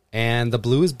 and the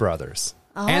Blues Brothers,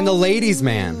 and the Ladies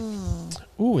Man.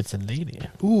 Ooh, it's a lady.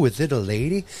 Ooh, is it a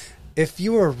lady? If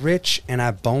you were rich and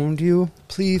I boned you,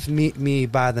 please meet me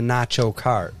by the nacho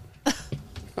cart.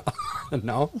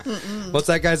 No? What's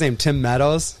that guy's name? Tim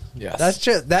Meadows? Yes. That's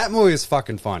just, that movie is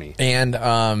fucking funny. And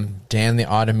Dan the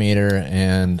Automator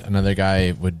and another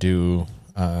guy would do.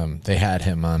 They had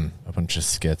him on a bunch of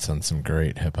skits on some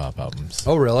great hip hop albums.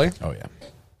 Oh, really? Oh yeah.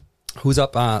 Who's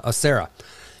up? Sarah.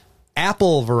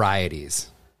 Apple varieties.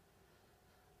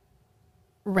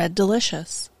 Red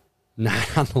Delicious.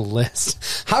 Not on the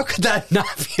list. How could that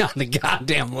not be on the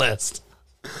goddamn list?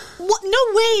 What?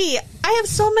 No way. I have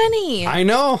so many. I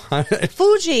know.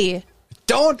 Fuji.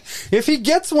 Don't. If he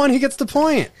gets one, he gets the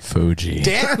point. Fuji.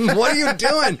 Damn, what are you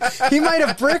doing? He might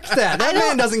have bricked that. That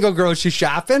man doesn't go grocery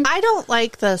shopping. I don't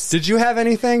like this Did you have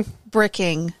anything?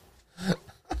 bricking.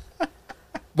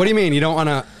 What do you mean? You don't want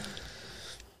to...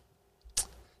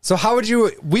 So how would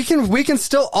you... We can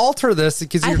still alter this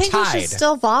because I you're think tied. we should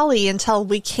still volley until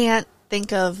we can't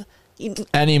think of.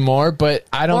 Anymore, but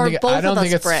I don't Or think both of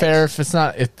it's us brick. fair if it's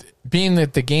not. Being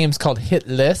that the game's called Hit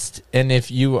List, and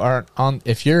if you aren't on,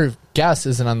 if your guess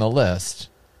isn't on the list,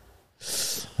 I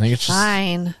think it's just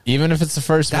Fine. even if it's the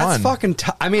first That's one. fucking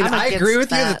tough. I mean, I'm I agree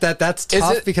with against you that. that's Is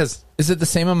tough it- because Is it the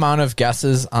same amount of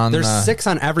guesses on? there's the, 6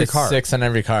 on every it's card. 6 on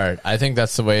every card. I think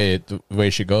that's the way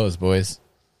she goes, boys.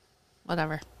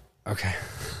 Whatever. Okay.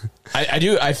 I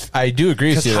do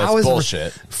agree with you. how That's is-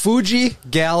 bullshit. Fuji,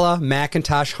 Gala,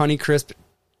 Macintosh, Honeycrisp,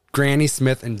 Granny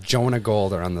Smith, and Jonah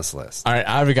Gold are on this list. All right,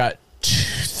 I've got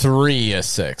 3 of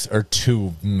 6 or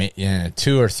 2,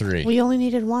 2 or 3. We only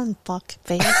needed one. Fuck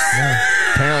face.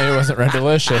 Apparently, it wasn't Red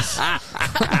Delicious. Damn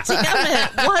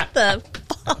it. What the?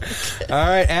 All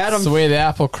right, That's Adam. the way the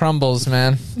apple crumbles,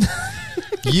 man.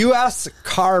 U.S.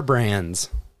 car brands.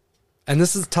 And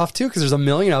this is tough, too, because there's a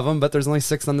million of them, but there's only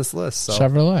 6 on this list. So,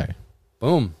 Chevrolet.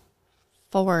 boom.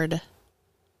 Ford.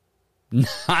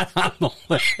 Not on the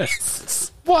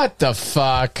list. What the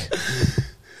fuck?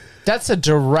 That's a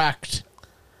direct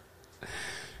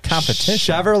competition.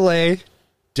 Chevrolet,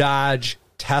 Dodge,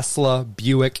 Tesla,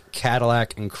 Buick,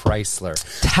 Cadillac, and Chrysler.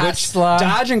 Tesla? Which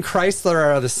Dodge and Chrysler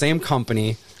are the same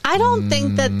company. I don't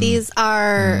think that these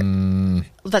are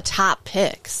the top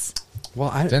picks. Well,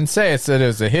 I Didn't say it said it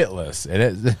was a hit list. It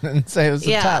didn't say it was a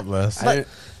Yeah. top list. I-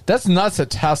 That's nuts that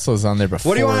Tesla's on there before.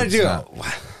 what do you want it's to do? not.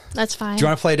 That's fine. Do you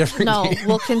want to play a different No, game?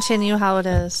 we'll continue how it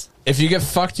is. If you get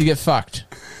fucked, you get fucked.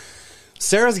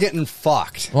 Sarah's getting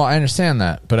fucked. Well, I understand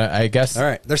that, but I guess All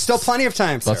right. There's still plenty of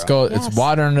time, Sarah. let's go. Yes. It's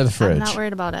water under the I'm fridge. not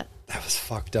worried about it. That was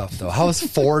fucked up, though. How is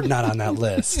Ford not on that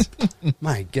list?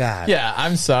 My God. Yeah,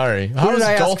 I'm sorry. Who did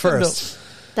I ask first?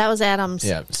 That was Adam's.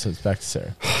 Yeah, so it's back to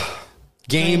Sarah.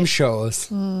 Game shows.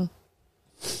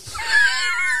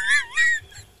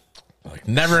 Like,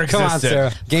 never existed. Come on,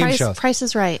 Sarah. Game shows. Price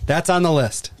is Right. That's on the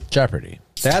list. Jeopardy.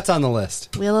 That's on the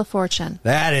list. Wheel of Fortune.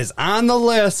 That is on the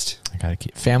list. I gotta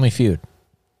keep Family Feud.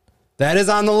 That is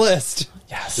on the list.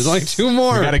 Yes. There's only two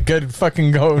more. We got a good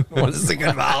fucking go. What is a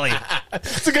good volley?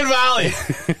 It's a good volley.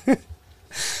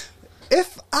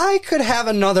 If I could have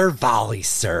another volley,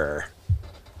 sir.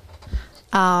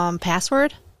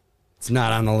 Password. It's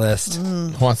not on the list.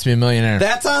 Who wants to be a millionaire?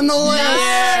 That's on the list. Nice.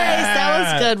 That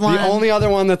was a good one. The only other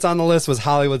one that's on the list was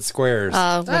Hollywood Squares. Would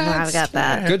not have got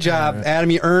that. Good job, Adam.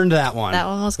 You earned that one. That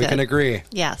one was We good. can agree.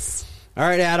 Yes. All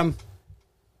right, Adam.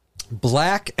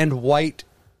 Black and white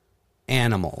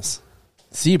animals.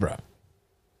 Zebra.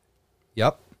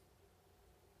 Yep.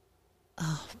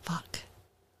 Oh, fuck.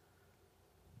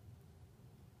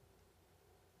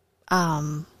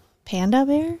 Panda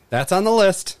bear? That's on the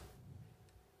list.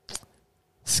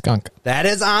 Skunk. That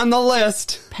is on the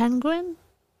list. Penguin?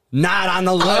 Not on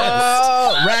the list.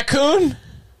 Oh, raccoon.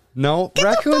 No,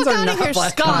 raccoons fuck are outta not here,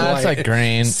 black skunk. and white. That's like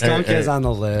green. Skunk is on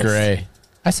the list. Gray.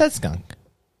 I said skunk.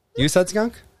 You said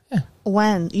skunk?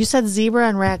 When? You said zebra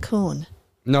and raccoon.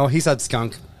 No, he said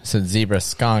skunk. I said zebra,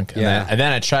 skunk, and, Yeah.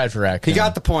 then I tried for raccoon. He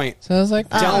got the point. So I was like,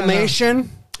 Dalmatian,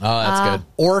 oh, that's good.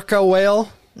 orca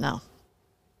whale. No.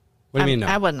 What do you mean? No?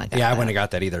 I wouldn't have got Yeah, I that. wouldn't have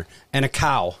got that either. And a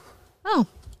cow. Oh,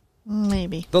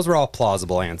 maybe. Those were all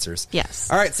plausible answers.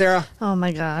 Yes. All right, Sarah. Oh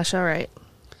my gosh. All right.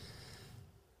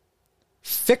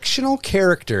 Fictional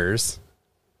characters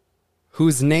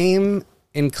whose name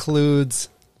includes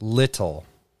little.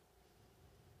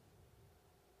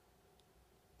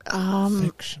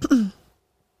 Fiction.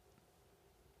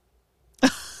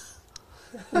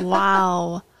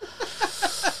 Wow.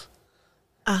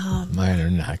 Mine are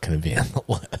not going to be on the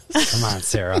list. Come on,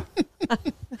 Sarah.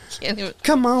 Can't even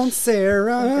Come on, think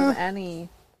Sarah. of any.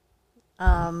 You're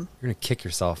going to kick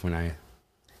yourself when I...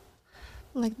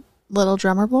 Like Little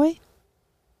Drummer Boy?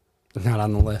 Not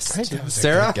on the list. Right, that was a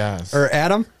Sarah good guess. or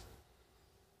Adam?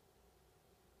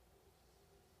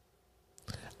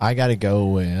 I got to go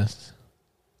with,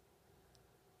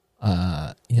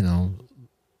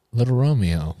 Little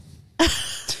Romeo.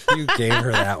 You gave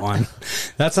her that one.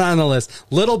 That's not on the list.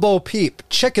 Little Bo Peep,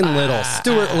 Chicken Little,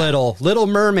 Stuart Little, Little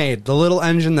Mermaid, The Little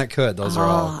Engine That Could. Those are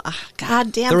all.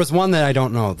 God damn. There was one that I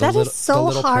don't know. That is so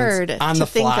Little hard Prince. On to the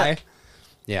think fly. of.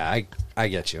 Yeah, I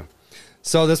get you.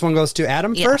 So this one goes to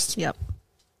Adam Yeah, first. Yep.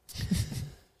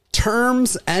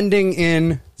 Terms ending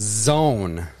in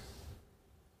zone.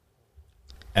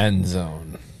 End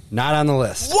zone. Not on the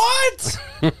list. What?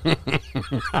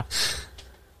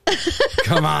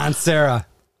 Come on, Sarah.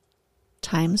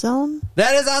 Time Zone?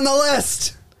 That is on the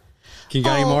list. You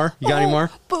got any more? You got any more?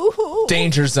 Boo-hoo.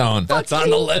 Danger zone. That's on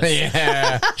the list.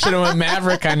 Yeah. Should have went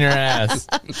Maverick on your ass.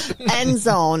 End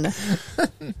Zone.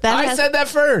 I said that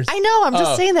first. I know. I'm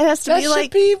just saying that has to That be should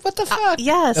like. be, what the fuck?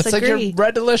 yes, That's like agree. your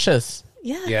Red Delicious.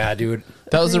 Yeah. Yeah, dude.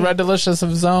 That was the Red Delicious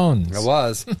of zones. It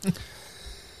was.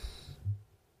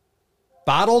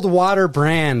 Bottled water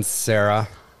brands, Sarah.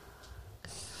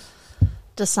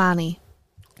 Dasani.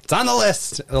 It's on the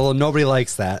list. Although nobody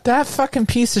likes that. That fucking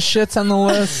piece of shit's on the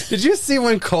list. Did you see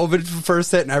when COVID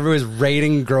first hit and everybody was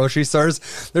raiding grocery stores?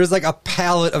 There's like a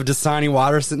pallet of Dasani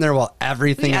water sitting there while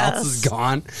everything Yes. else is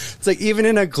gone. It's like even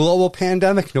in a global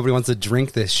pandemic, nobody wants to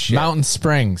drink this shit. Mountain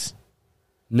Springs.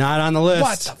 Not on the list.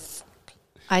 What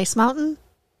the Ice Mountain.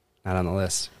 Not on the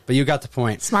list. But you got the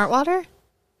point. Smart Water.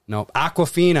 Nope.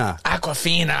 Aquafina.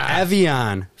 Aquafina.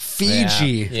 Evian.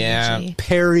 Fiji. Yeah. Fiji.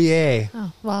 Perrier.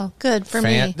 Oh, well, good for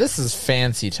me. This is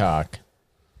fancy talk.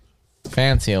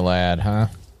 Fancy a lad, huh?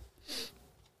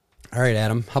 All right,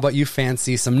 Adam. How about you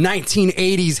fancy some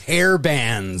 1980s hair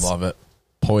bands? Love it.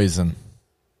 Poison.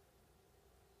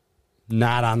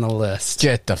 Not on the list.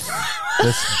 Get the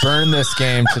burn this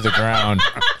game to the ground.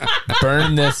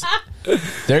 Burn this.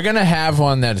 They're gonna have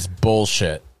one that is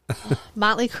bullshit.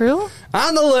 Motley Crue?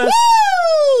 On the list.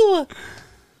 Woo!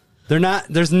 They're not.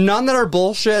 There's none that are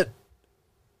bullshit.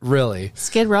 Really?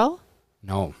 Skid Row?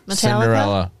 No. Metallica?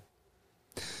 Cinderella.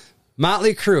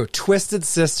 Motley Crue, Twisted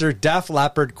Sister, Def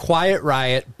Leppard, Quiet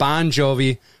Riot, Bon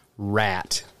Jovi,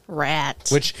 Rat. Rat.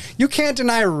 Which you can't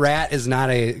deny Rat is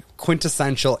not a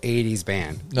quintessential 80s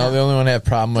band. No, the only one I had a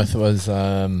problem with was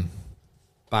Bon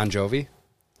Jovi?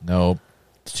 nope.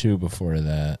 2 before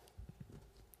that.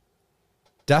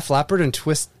 Def Leppard and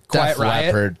Quiet Riot?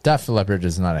 Leppard. Def Leppard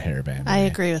is not a hair band. I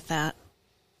agree with that.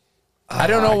 I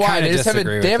don't know I why. kinda They just have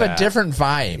disagree a, with they have that. a different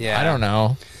vibe. Yeah. I don't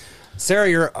know. Sarah,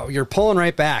 you're pulling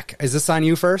right back. Is this on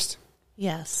you first?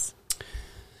 Yes.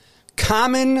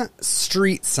 Common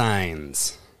street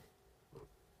signs.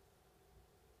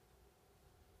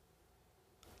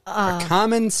 A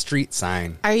common street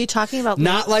sign. Are you talking about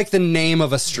Not like the name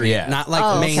of a street. Yeah. Not like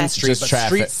Oh, Main okay. Street, Just but traffic,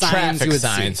 street signs traffic you would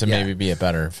signs see. to Yeah. maybe be a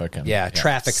better fucking Yeah,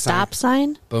 traffic stop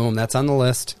sign. sign? Boom, that's on the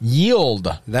list.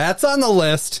 Yield. That's on the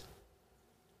list.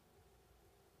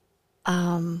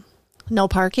 No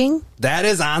parking? That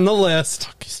is on the list.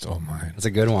 Fuck, you stole mine. That's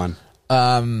a good one.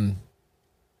 I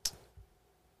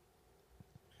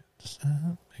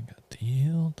got the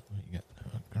yield. We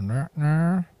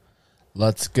got.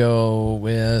 Let's go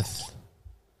with.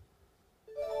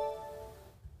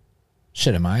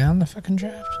 Shit, am I on the fucking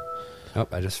draft? Oh,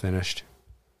 I just finished.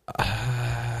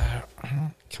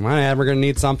 Come on, Ad. We're going to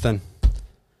need something.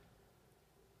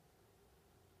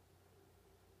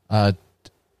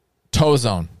 Toe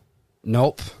zone.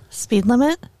 Nope. Speed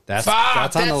limit? That's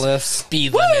Fuck, on the list.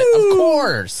 Speed limit, of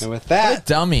course. And with What a that,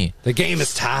 dummy. the game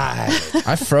is tied.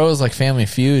 I froze like Family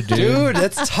Feud, dude. Dude,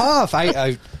 that's tough.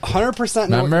 I 100%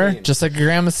 know what you Remember? mean. Just like your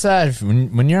grandma said,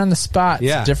 when you're on the spot,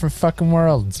 Yeah. it's a different fucking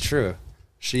world. It's true.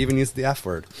 She even used the F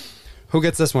word. Who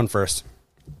gets this one first?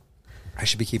 I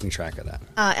should be keeping track of that.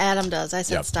 Adam does. I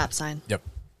said Yep. stop sign. Yep.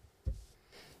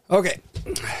 Okay.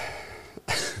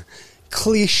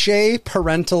 Cliche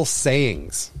parental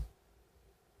sayings.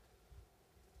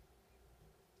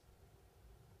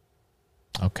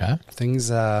 Okay. Things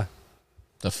The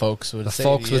folks would the say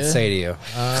folks to would you. say to you.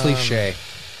 Cliche.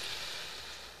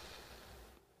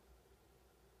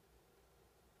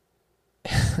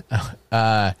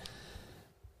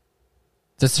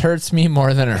 This hurts me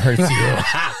more than it hurts you.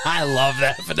 I love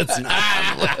that, but it's not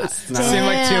on the list. No. Seemed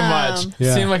like too much.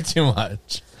 Yeah. Seemed like too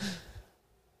much.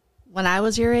 When I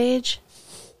was your age?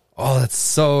 Oh, that's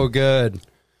so good.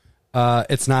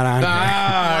 It's not on here.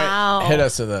 Wow. Hit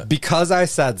us with it. Because I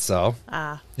said so.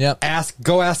 Yep.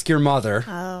 Go ask your mother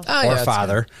Oh, or yeah, that's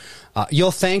father. You'll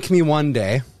thank me one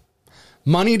day.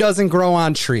 Money doesn't grow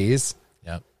on trees. good.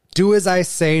 Yep. Do as I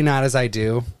say, not as I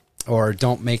do. Or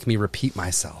don't make me repeat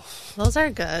myself. Those are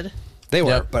good. They were,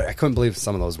 Yep. but I couldn't believe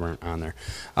some of those weren't on there.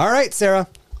 All right, Sarah.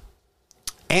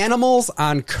 Animals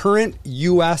on current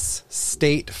U.S.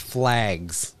 state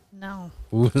flags. No.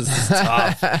 Ooh, this is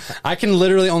tough. I can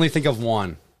literally only think of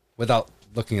one without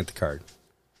looking at the card.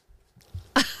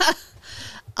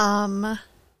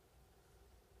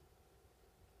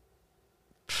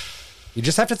 You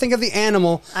just have to think of the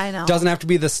animal. I know. Doesn't have to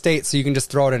be the state, so you can just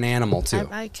throw out an animal too.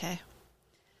 Okay.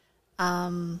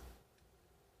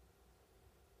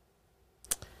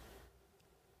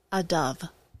 A dove.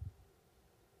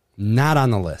 Not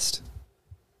on the list.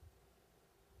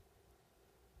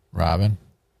 Robin.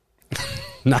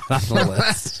 Not on the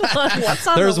list. What's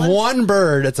on There's the list? one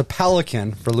bird. It's a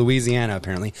pelican for Louisiana,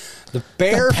 apparently. The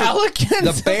bear. The pelican?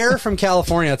 The bear from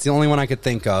California. That's the only one I could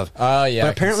think of. Oh, yeah, I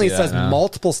But can apparently see it that says now.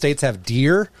 multiple states have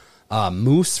deer,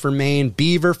 moose for Maine,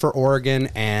 beaver for Oregon,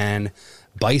 and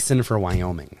bison for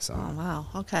Wyoming. So, Oh, wow.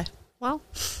 Okay. Well,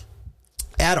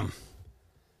 Adam,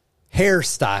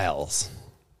 hairstyles.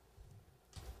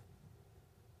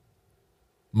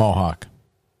 Mohawk.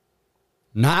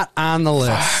 Not on the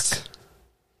list.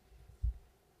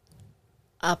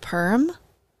 a perm.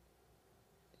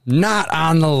 Not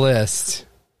on the list.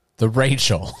 The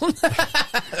Rachel.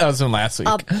 That was from last week.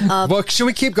 Well, should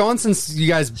we keep going since you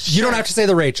guys? You don't have to say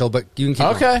the Rachel, but you can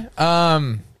keep going.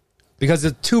 Okay. Because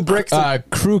the two bricks.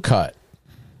 Crew cut.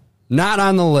 Not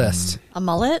on the list. A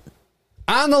mullet.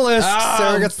 On the list.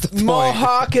 Sarah gets the point.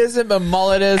 Mohawk isn't, but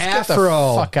mullet is. Get the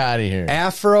Afro. fuck out of here.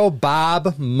 Afro,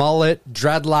 bob, mullet,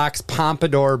 dreadlocks,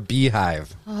 pompadour,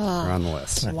 beehive are on the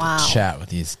list. Wow. Chat with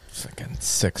these fucking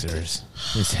Sixers.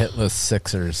 These hitless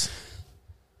Sixers.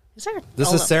 Is there This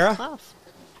oh, is Sarah? tough.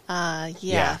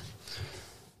 Yeah.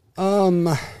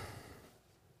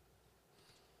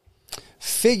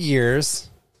 Figures,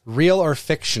 real or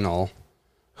fictional,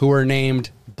 who are named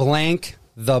blank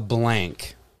the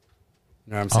blank.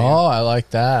 You know what I'm saying? Oh, I like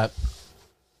that.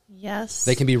 Yes.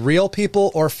 They can be real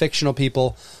people or fictional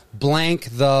people, blank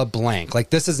the blank. Like,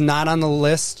 this is not on the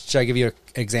list. Should I give you an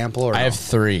example? Or I no? have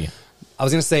 3. I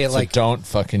was going to say it So like don't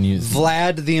fucking use them.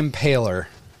 Vlad the Impaler.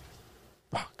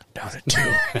 Fuck, I'm down at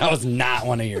 2. That was not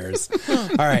one of yours. All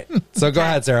right. So go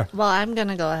ahead, Sarah. Well, I'm going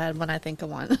to go ahead when I think of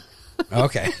one.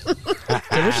 Okay.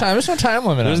 There's no time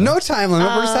limit. There's on no time limit.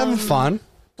 We're just having fun.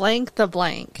 Blank the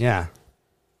blank. Yeah.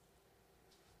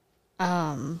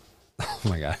 Oh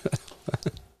my God.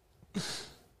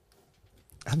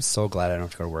 I'm so glad I don't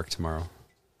have to go to work tomorrow.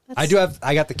 I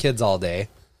got the kids all day,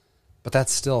 but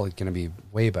that's still going to be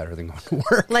way better than going to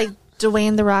work. Like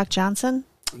Dwayne The Rock Johnson?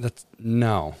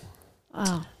 No. Oh.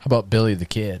 How about Billy the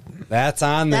Kid? That's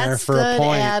on there That's for good, a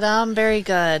point. Adam. Very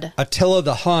good. Attila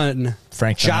the Hun,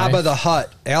 Frank the Jabba Knife. the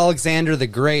Hutt, Alexander the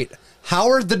Great,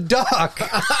 Howard the Duck.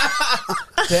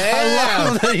 I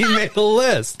love that he made the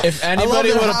list. If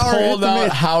anybody I love would that have Howard pulled hit the out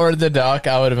mid- Howard the Duck,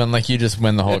 I would have been like, you just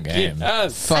win the whole game.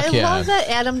 Yes. Fuck I yeah. love that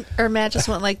Adam or Matt just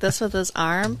went like this with his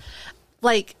arm.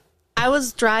 Like, I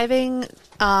was driving,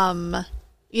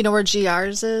 you know where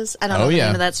GR's is? I don't know the yeah.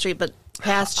 name of that street, but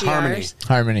past GR's. Harmony.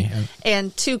 Harmony.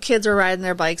 And 2 kids were riding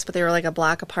their bikes, but they were like a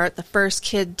block apart. The first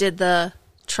kid did the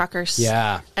truckers.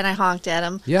 Yeah. And I honked at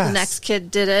him. Yes. The next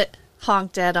kid did it,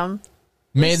 honked at him.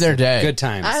 Made their day. Good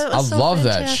times. It I was so love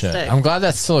that shit. fantastic. I'm glad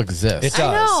that still exists. It does.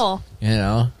 I know. You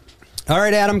know? All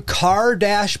right, Adam, car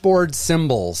dashboard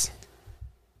symbols.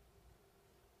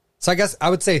 So I guess I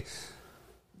would say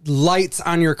lights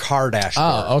on your car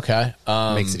dashboard. Oh, okay.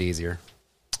 Makes it easier.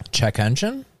 Check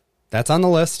engine? That's on the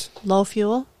list. Low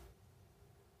fuel.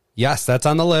 Yes, that's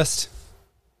on the list.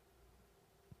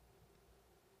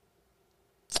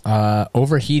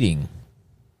 Overheating.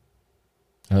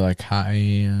 Or like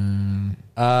high...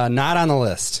 Not on the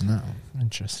list. no.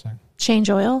 Interesting. Change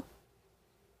oil.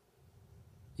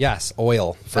 Yes,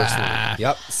 oil. First one.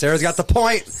 Yep. Sarah's got the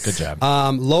point. Good job.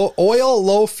 Low oil,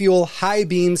 low fuel, high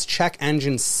beams, check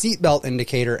engine, seatbelt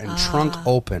indicator, and trunk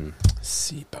open.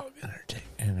 Seatbelt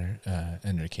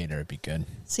indicator would be good.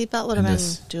 Seatbelt would have In been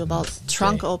this doable.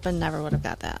 Trunk day. open, never would have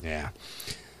got that. Yeah.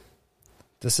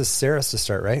 This is Sarah's to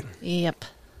start, right? Yep.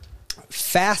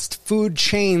 Fast food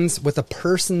chains with a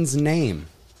person's name.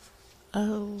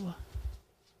 Oh.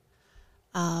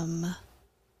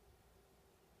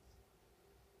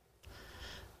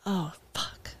 Oh,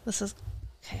 fuck. This is...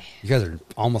 Okay. You guys are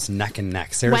almost neck and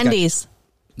neck. Sarah's got- Wendy's.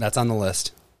 that's on the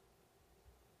list.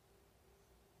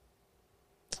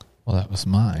 Well, that was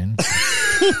mine.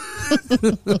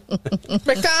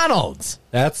 McDonald's.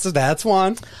 That's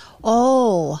one.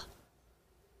 Oh.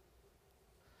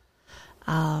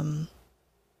 I'm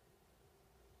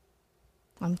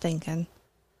thinking.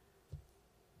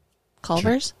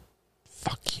 Culver's?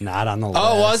 Fuck you. Not on the list.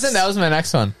 Oh, wasn't? That was my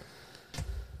next one.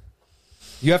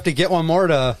 You have to get one more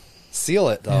to seal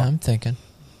it, though. Yeah, I'm thinking.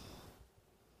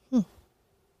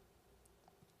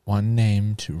 One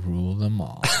name to rule them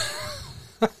all.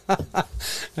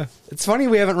 It's funny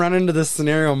we haven't run into this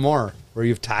scenario more, where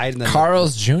you've tied them.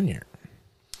 Carl's Jr.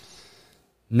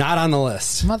 Not on the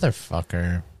list.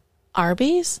 Motherfucker.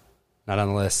 Arby's? Not on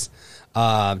the list.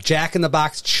 Jack in the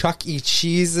Box, Chuck E.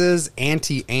 Cheese's,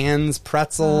 Auntie Anne's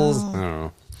pretzels. I don't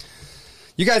know.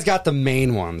 You guys got the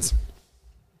main ones.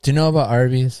 Do you know about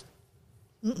Arby's?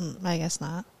 I guess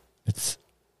not. It's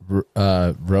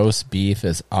roast beef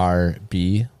is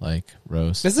RB, like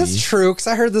roast Is this beef. true? Because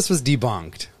I heard this was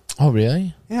debunked. Oh,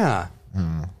 really? Yeah.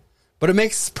 But it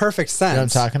makes perfect sense. You know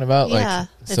what I'm talking about? Yeah, Like,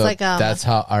 it's so like, that's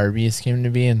how Arby's came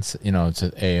to be, and you know, it's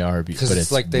an ARB, Because but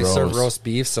it's like they serve roast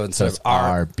beef, so So instead it's of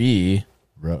R, RB.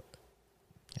 we'll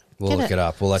Get look it. it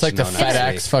up. We'll let It's like you the know next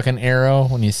FedEx week. fucking arrow.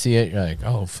 When you see it, you're like,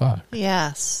 oh fuck.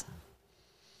 Yes.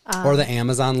 Or the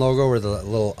Amazon logo where the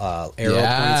little arrow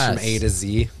points from Yes. A to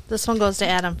Z. This one goes to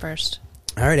Adam first.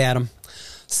 All right, Adam.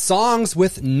 Songs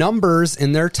with numbers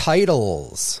in their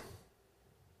titles.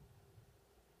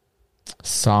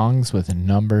 Songs with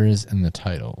numbers in the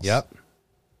titles. Yep.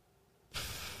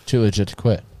 Too legit to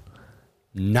quit.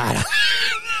 Not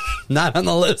on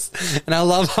the list. And I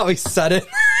love how he said it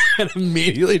and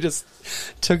immediately just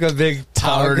took a big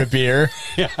Power to tug. beer.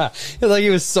 Yeah. Like he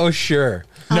was so sure.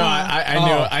 No,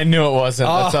 I knew it wasn't.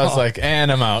 That's why I was like,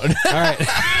 and I'm out. All right.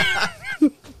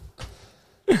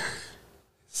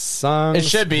 Songs It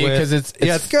should be with- because it's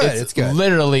good. It's good.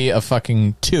 Literally a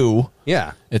fucking 2.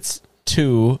 Yeah. It's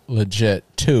 2 legit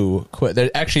 2 quit.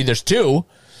 There's 2.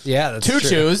 Yeah, that's 2 true.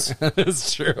 twos.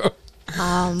 That's true.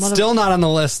 What, Still not on the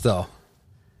list, though.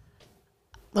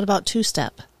 what about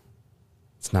two-step?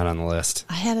 It's not on the list.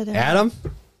 I had it in. Adam?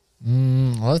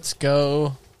 Let's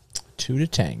go 2 to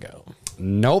tango.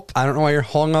 Nope. I don't know why you're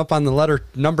hung up on the letter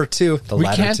number 2. The We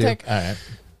letter can't 2. take. All right.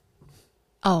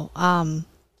 Oh,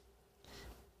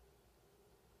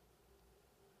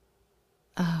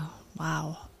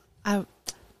 Wow.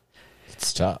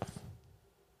 It's tough.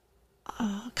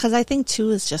 Because I think two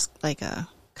is just like a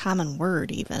common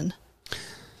word even.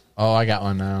 Oh, I got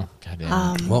one now. God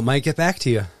damn it. Well, it might get back to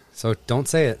you, so don't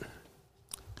say it.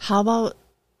 How about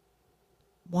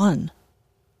one?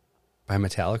 By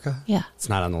Metallica? Yeah. It's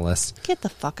not on the list. Get the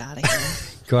fuck out of here.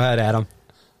 Go ahead, Adam.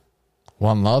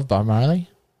 One Love, Bob Marley.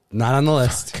 Not on the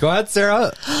list. Go ahead,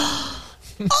 Sarah.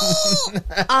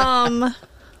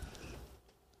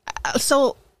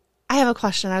 So I have a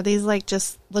question. Are these like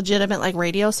just legitimate like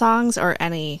radio songs or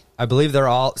any? I believe they're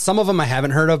all, some of them I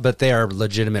haven't heard of, but they are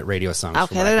legitimate radio songs. from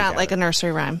Okay, what I they're can not like a gather.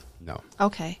 nursery rhyme. No.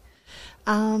 Okay.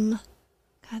 God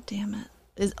damn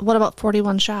it. What about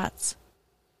 41 Shots?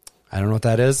 I don't know what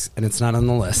that is, and it's not on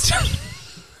the list.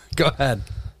 Go ahead.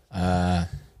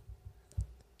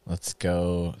 Let's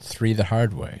go 3 the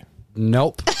Hard Way.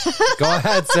 Nope. Go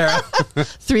ahead, Sarah.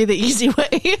 3 the Easy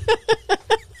Way.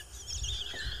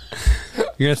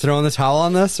 You're going to throw in the towel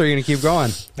on this, or are you going to keep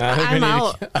going? I'm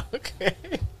out. Okay.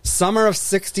 Summer of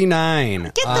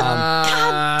 69.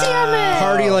 God damn it.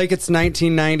 Party like it's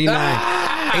 1999.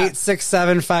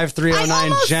 867-5309,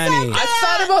 almost Jenny. said I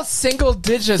thought about single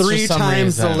digits 3 for some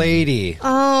times reason. the lady. Oh,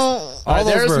 All right, All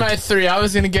those there's were- my 3. I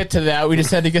was going to get to that. We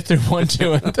just had to get through 1,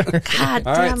 2, and 3. God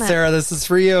All right, damn it. Sarah, this is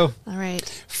for you. All right.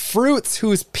 Fruits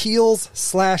whose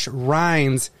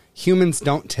peels/rinds humans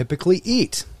don't typically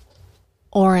eat.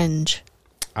 Orange.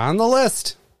 On the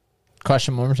list.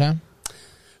 Question one more time.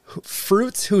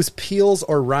 Fruits whose peels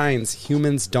or rinds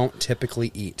humans don't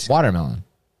typically eat. Watermelon.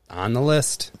 On the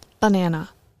list. Banana.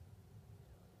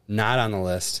 Not on the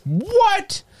list.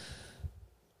 What?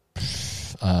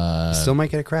 Still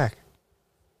might get a crack.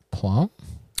 Plum?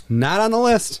 Not on the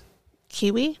list.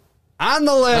 Kiwi. On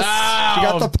the list. You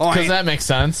got the Because point. that makes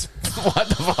sense. What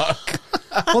the fuck?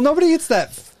 Well, nobody eats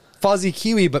that fuzzy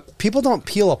kiwi, but people don't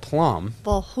peel a plum.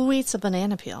 Well, who eats a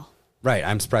banana peel? Right.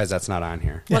 I'm surprised that's not on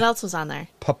here. What else was on there?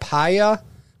 Papaya,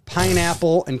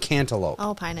 pineapple, and cantaloupe.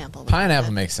 Oh, pineapple.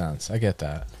 Pineapple makes sense. I get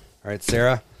that. All right,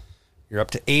 Sarah, you're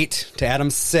up to 8 to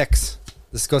Adam's 6.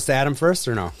 This goes to Adam first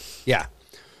or no? Yeah.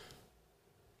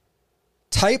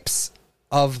 Types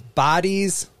of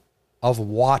bodies of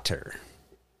water.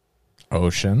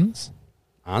 Oceans.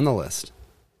 On the list.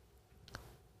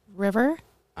 River.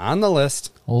 On the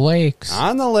list. Lakes.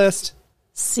 On the list.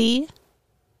 Sea.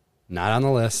 Not on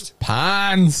the list.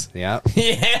 Ponds. Yep.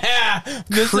 Yeah.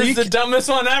 This Creek. is the dumbest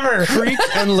one ever. Creek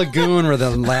and lagoon were the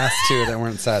last 2 that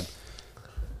weren't said.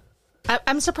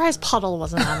 I'm surprised puddle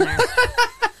wasn't on there.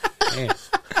 Hey,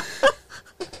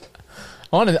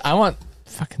 I want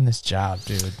fucking this job,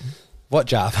 dude. what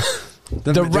job?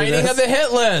 The writing of the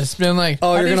hit list. Being like,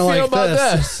 Oh, how you're do you gonna feel like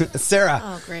about this, Sarah.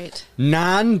 Oh, great.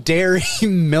 Non-dairy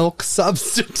milk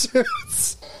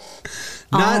substitutes.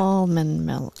 Not Almond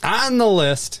milk. on the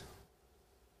list.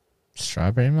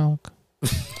 Strawberry milk.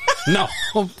 No.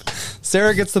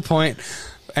 Sarah gets the point.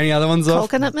 Any other ones though?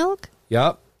 Coconut milk.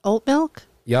 Yep. Oat milk.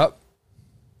 Yep.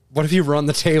 What if you run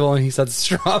the table and he said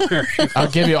strawberry? I'll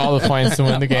give you all the points to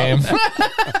win the game.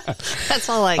 That's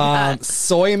all I got.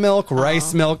 Soy milk,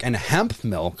 rice milk, and hemp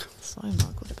milk. Soy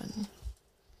milk would have been.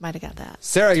 Might have got that.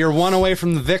 Sarah, you're 1 away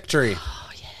from the victory. Oh,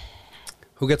 yeah.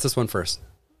 Who gets this one first?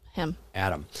 Him.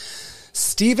 Adam.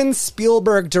 Steven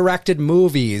Spielberg directed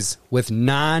movies with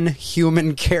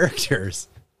non-human characters.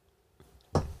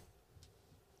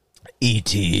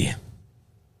 E.T.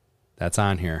 That's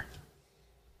on here.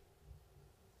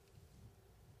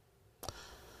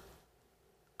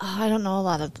 I don't know a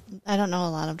lot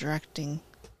of directing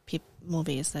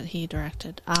movies that he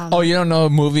directed. Oh, you don't know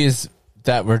movies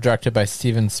that were directed by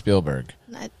Steven Spielberg?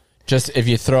 Just if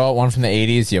you throw out one from the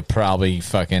 80s, you probably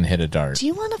fucking hit a dart. Do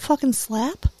you want to fucking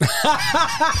slap?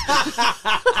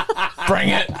 Bring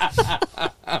it.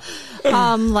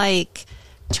 Like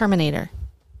Terminator.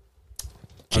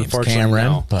 James Unfortunately, Cameron.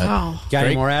 no. But Oh, Got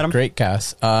any more, Adam? Great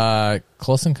guess.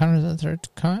 Close Encounters of the Third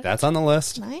Kind? That's on the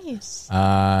list. nice.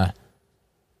 Steven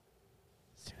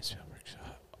Spielberg's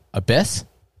Abyss?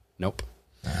 Nope.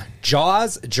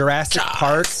 Jaws, Jurassic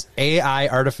Park, AI,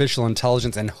 Artificial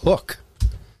Intelligence, and Hook.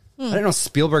 I didn't know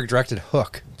Spielberg directed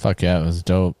Hook. Fuck yeah, it was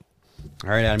dope. All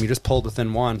right, Adam, you just pulled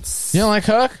within 1. You don't like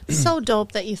Hook? So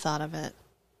dope that you thought of it.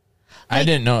 I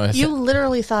didn't know it. You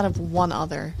literally thought of one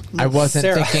other. I wasn't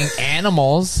Sarah. thinking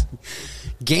animals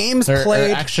Games or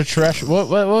played. extraterrestrial.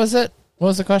 What was it? What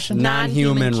was the question?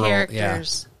 Non-human role,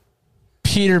 characters.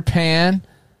 Peter Pan.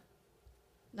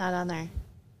 Not on there.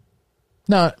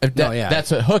 No, yeah.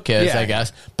 that's what Hook is, Yeah. I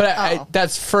guess. But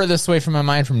that's furthest away from my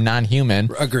mind from non-human.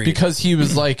 Agreed. Because he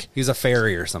was like, He's a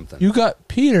fairy or something. you got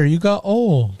Peter, you got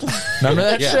old. Remember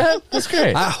that Yeah. shit? That's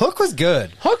great. Hook was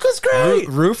good. Hook was great.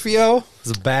 Rufio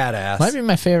was a badass. Might be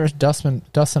my favorite Dustin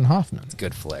Hoffman.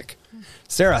 Good flick.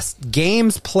 Sarah,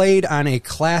 games played on a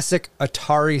classic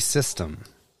Atari system.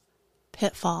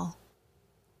 Pitfall.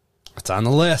 It's on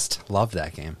the list. Love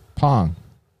that game. Pong.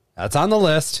 That's on the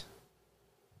list.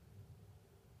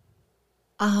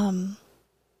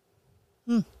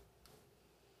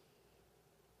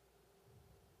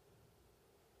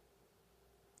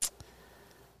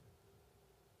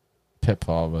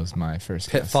 Pitfall was my first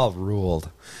guess. Pitfall ruled.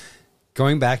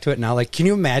 Going back to it now, like, can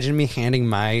you imagine me handing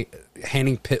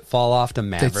Pitfall off to They'd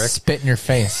Maverick? spit in your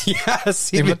face. Yes.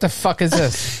 Hey, what the fuck is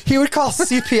this? He would call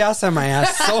CPS on my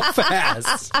ass so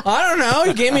fast. I don't know.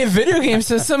 You gave me a video game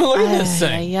system. Look at this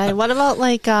thing. Yeah. What about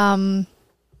like King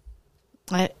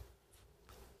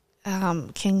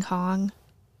Kong?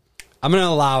 I'm going to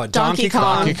allow it. Donkey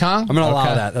Kong. Donkey Kong? I'm going to allow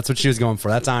Okay. that. That's what she was going for.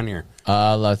 That's on here.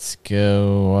 Let's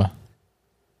go.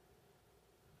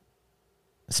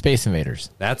 Space Invaders.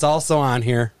 That's also on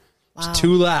here. Wow. There's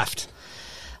 2 left.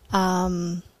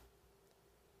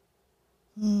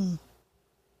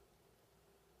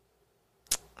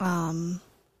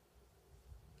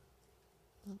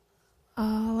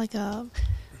 Like a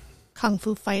Kung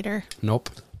Fu Fighter. Nope.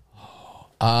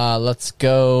 Let's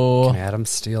go. Can Adam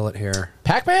steal it here?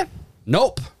 Pac-Man?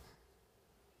 Nope.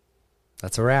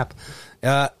 That's a wrap.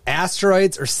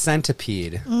 Asteroids or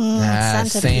Centipede? Same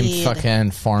Centipede.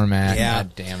 fucking format. Yeah.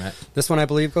 God damn it. This one, I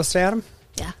believe, goes to Adam.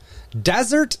 Yeah.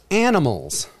 Desert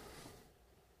animals.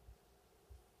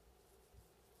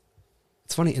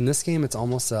 It's funny. In this game, it's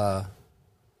almost a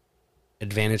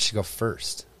advantage to go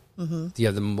first. Mm-hmm. You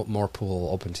have the more pool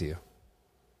open to you.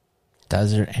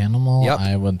 Desert animal? Yep.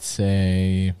 I would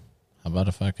say, how about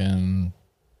a fucking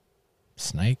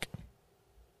snake?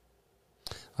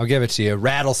 I'll give it to you.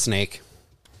 Rattlesnake.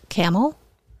 Camel.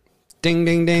 Ding,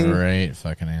 ding, ding. Great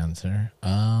fucking answer.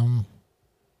 That's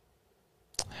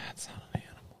not an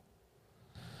animal.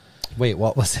 Wait,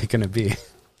 what was it going to be?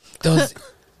 Those,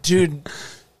 dude,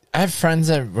 I have friends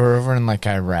that were over in like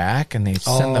Iraq and they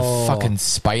send the fucking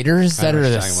spiders I that know are what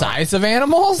the you're talking about. size of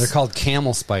animals. They're called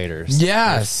camel spiders.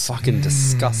 Yes. They're fucking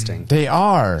disgusting. They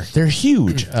are. They're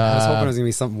huge. I was hoping it was going to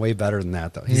be something way better than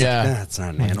that, though. He's Yeah. like, that's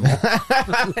not an animal.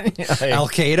 Al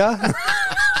Qaeda?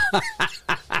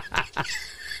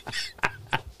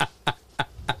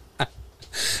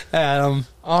 Adam.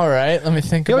 All right, let me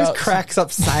think He always about. cracks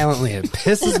up silently. It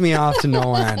pisses me off to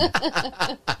no end.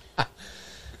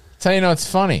 Tell you know it's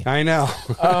funny. I know.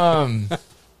 God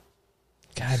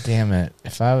damn it!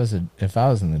 If I was in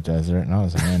the desert and I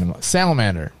was an animal,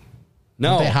 salamander.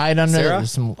 No. They hide under Sarah?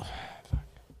 some.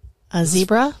 A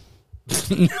zebra.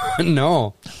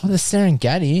 No. Oh, the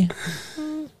Serengeti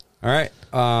All right.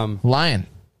 lion.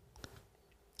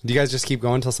 Do you guys just keep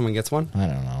going until someone gets one? I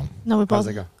don't know. No, How's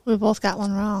it go? we both got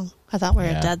one wrong. I thought we were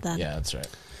Yeah. dead then. Yeah, that's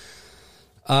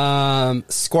right.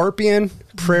 Scorpion,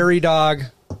 prairie dog,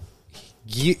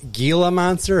 Gila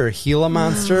monster or Gila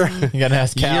monster? You gotta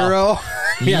ask Cal. Gyro?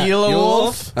 Gila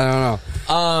wolf? I don't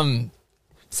know.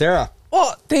 Sarah.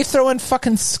 Well, they throw in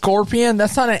fucking scorpion.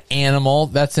 That's not an animal.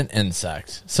 That's an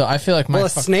insect. So I feel like my Well, a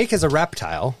snake is a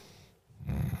reptile.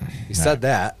 You said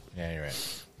that. yeah, you're right.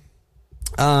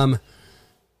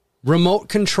 Remote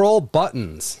control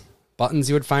buttons. Buttons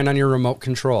you would find on your remote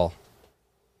control.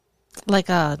 Like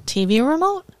a TV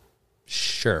remote?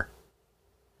 Sure.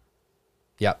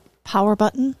 Yep. Power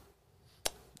button?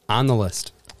 On the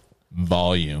list.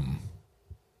 Volume.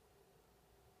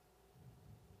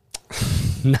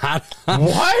 Not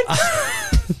What?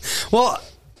 well.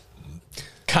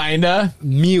 Kinda.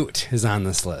 Mute is on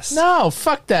this list. No,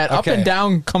 fuck that. Up Okay. and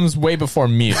down comes way before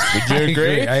mute. Would you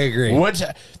agree? I agree. What?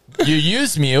 You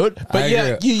use mute, I but yeah,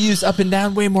 agree. you use up and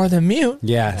down way more than mute.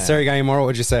 Yeah. Sarah, you got any more? What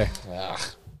would you say?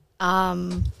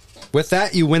 With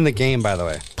that, you win the game, by the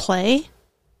way. Play?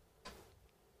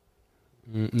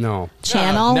 No.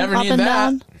 Channel? never up need and that.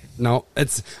 down? No.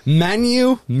 It's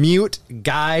menu, mute,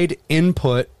 guide,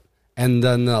 input, and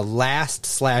then the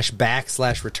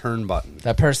last/back/return button.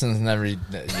 That person's never.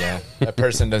 Yeah, that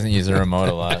person doesn't use a remote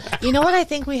a lot. You know what I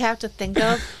think we have to think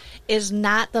of is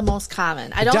not the most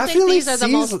common. I don't Definitely think these are the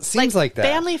seems- most. seems like that.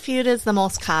 Family Feud is the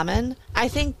most common. I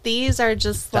think these are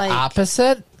just The like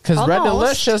opposite, because Red Almost.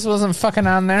 Delicious wasn't fucking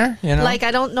on there. You know, Like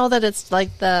I don't know that it's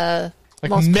like the like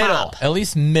most middle, pop. at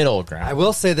least middle ground. I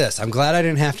will say this. I'm glad I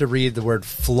didn't have to read the word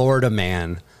Florida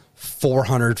man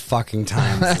 400 fucking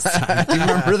times this time. Do you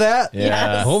remember that?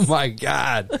 Yeah. Oh, my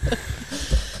God.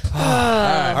 All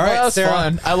right, Well, that's Sarah.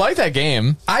 fun. I like that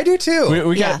game. I do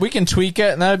too. We can tweak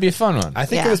it, and that would be a fun one. I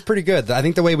think Yeah. it was pretty good. I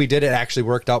think the way we did it actually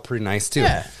worked out pretty nice too.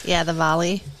 Yeah. Yeah, the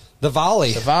volley. The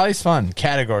volley. The volley's fun.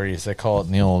 Categories, they call it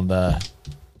in the old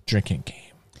drinking game.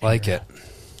 Like it.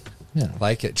 Yeah.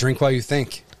 Like it. Drink while you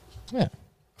think, Yeah.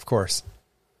 of course.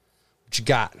 What you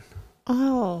got?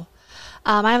 Oh.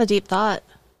 I have a deep thought.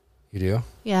 You do?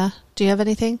 Yeah. Do you have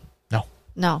anything? No.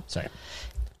 No. Sorry.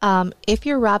 If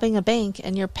you're robbing a bank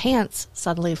and your pants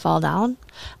suddenly fall down,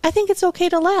 I think it's okay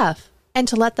to laugh and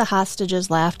to let the hostages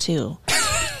laugh too.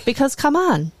 Because come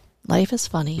on, life is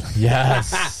funny.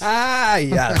 Yes. Ah,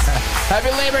 yes. Happy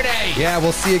Labor Day. Yeah,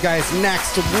 we'll see you guys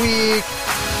next week.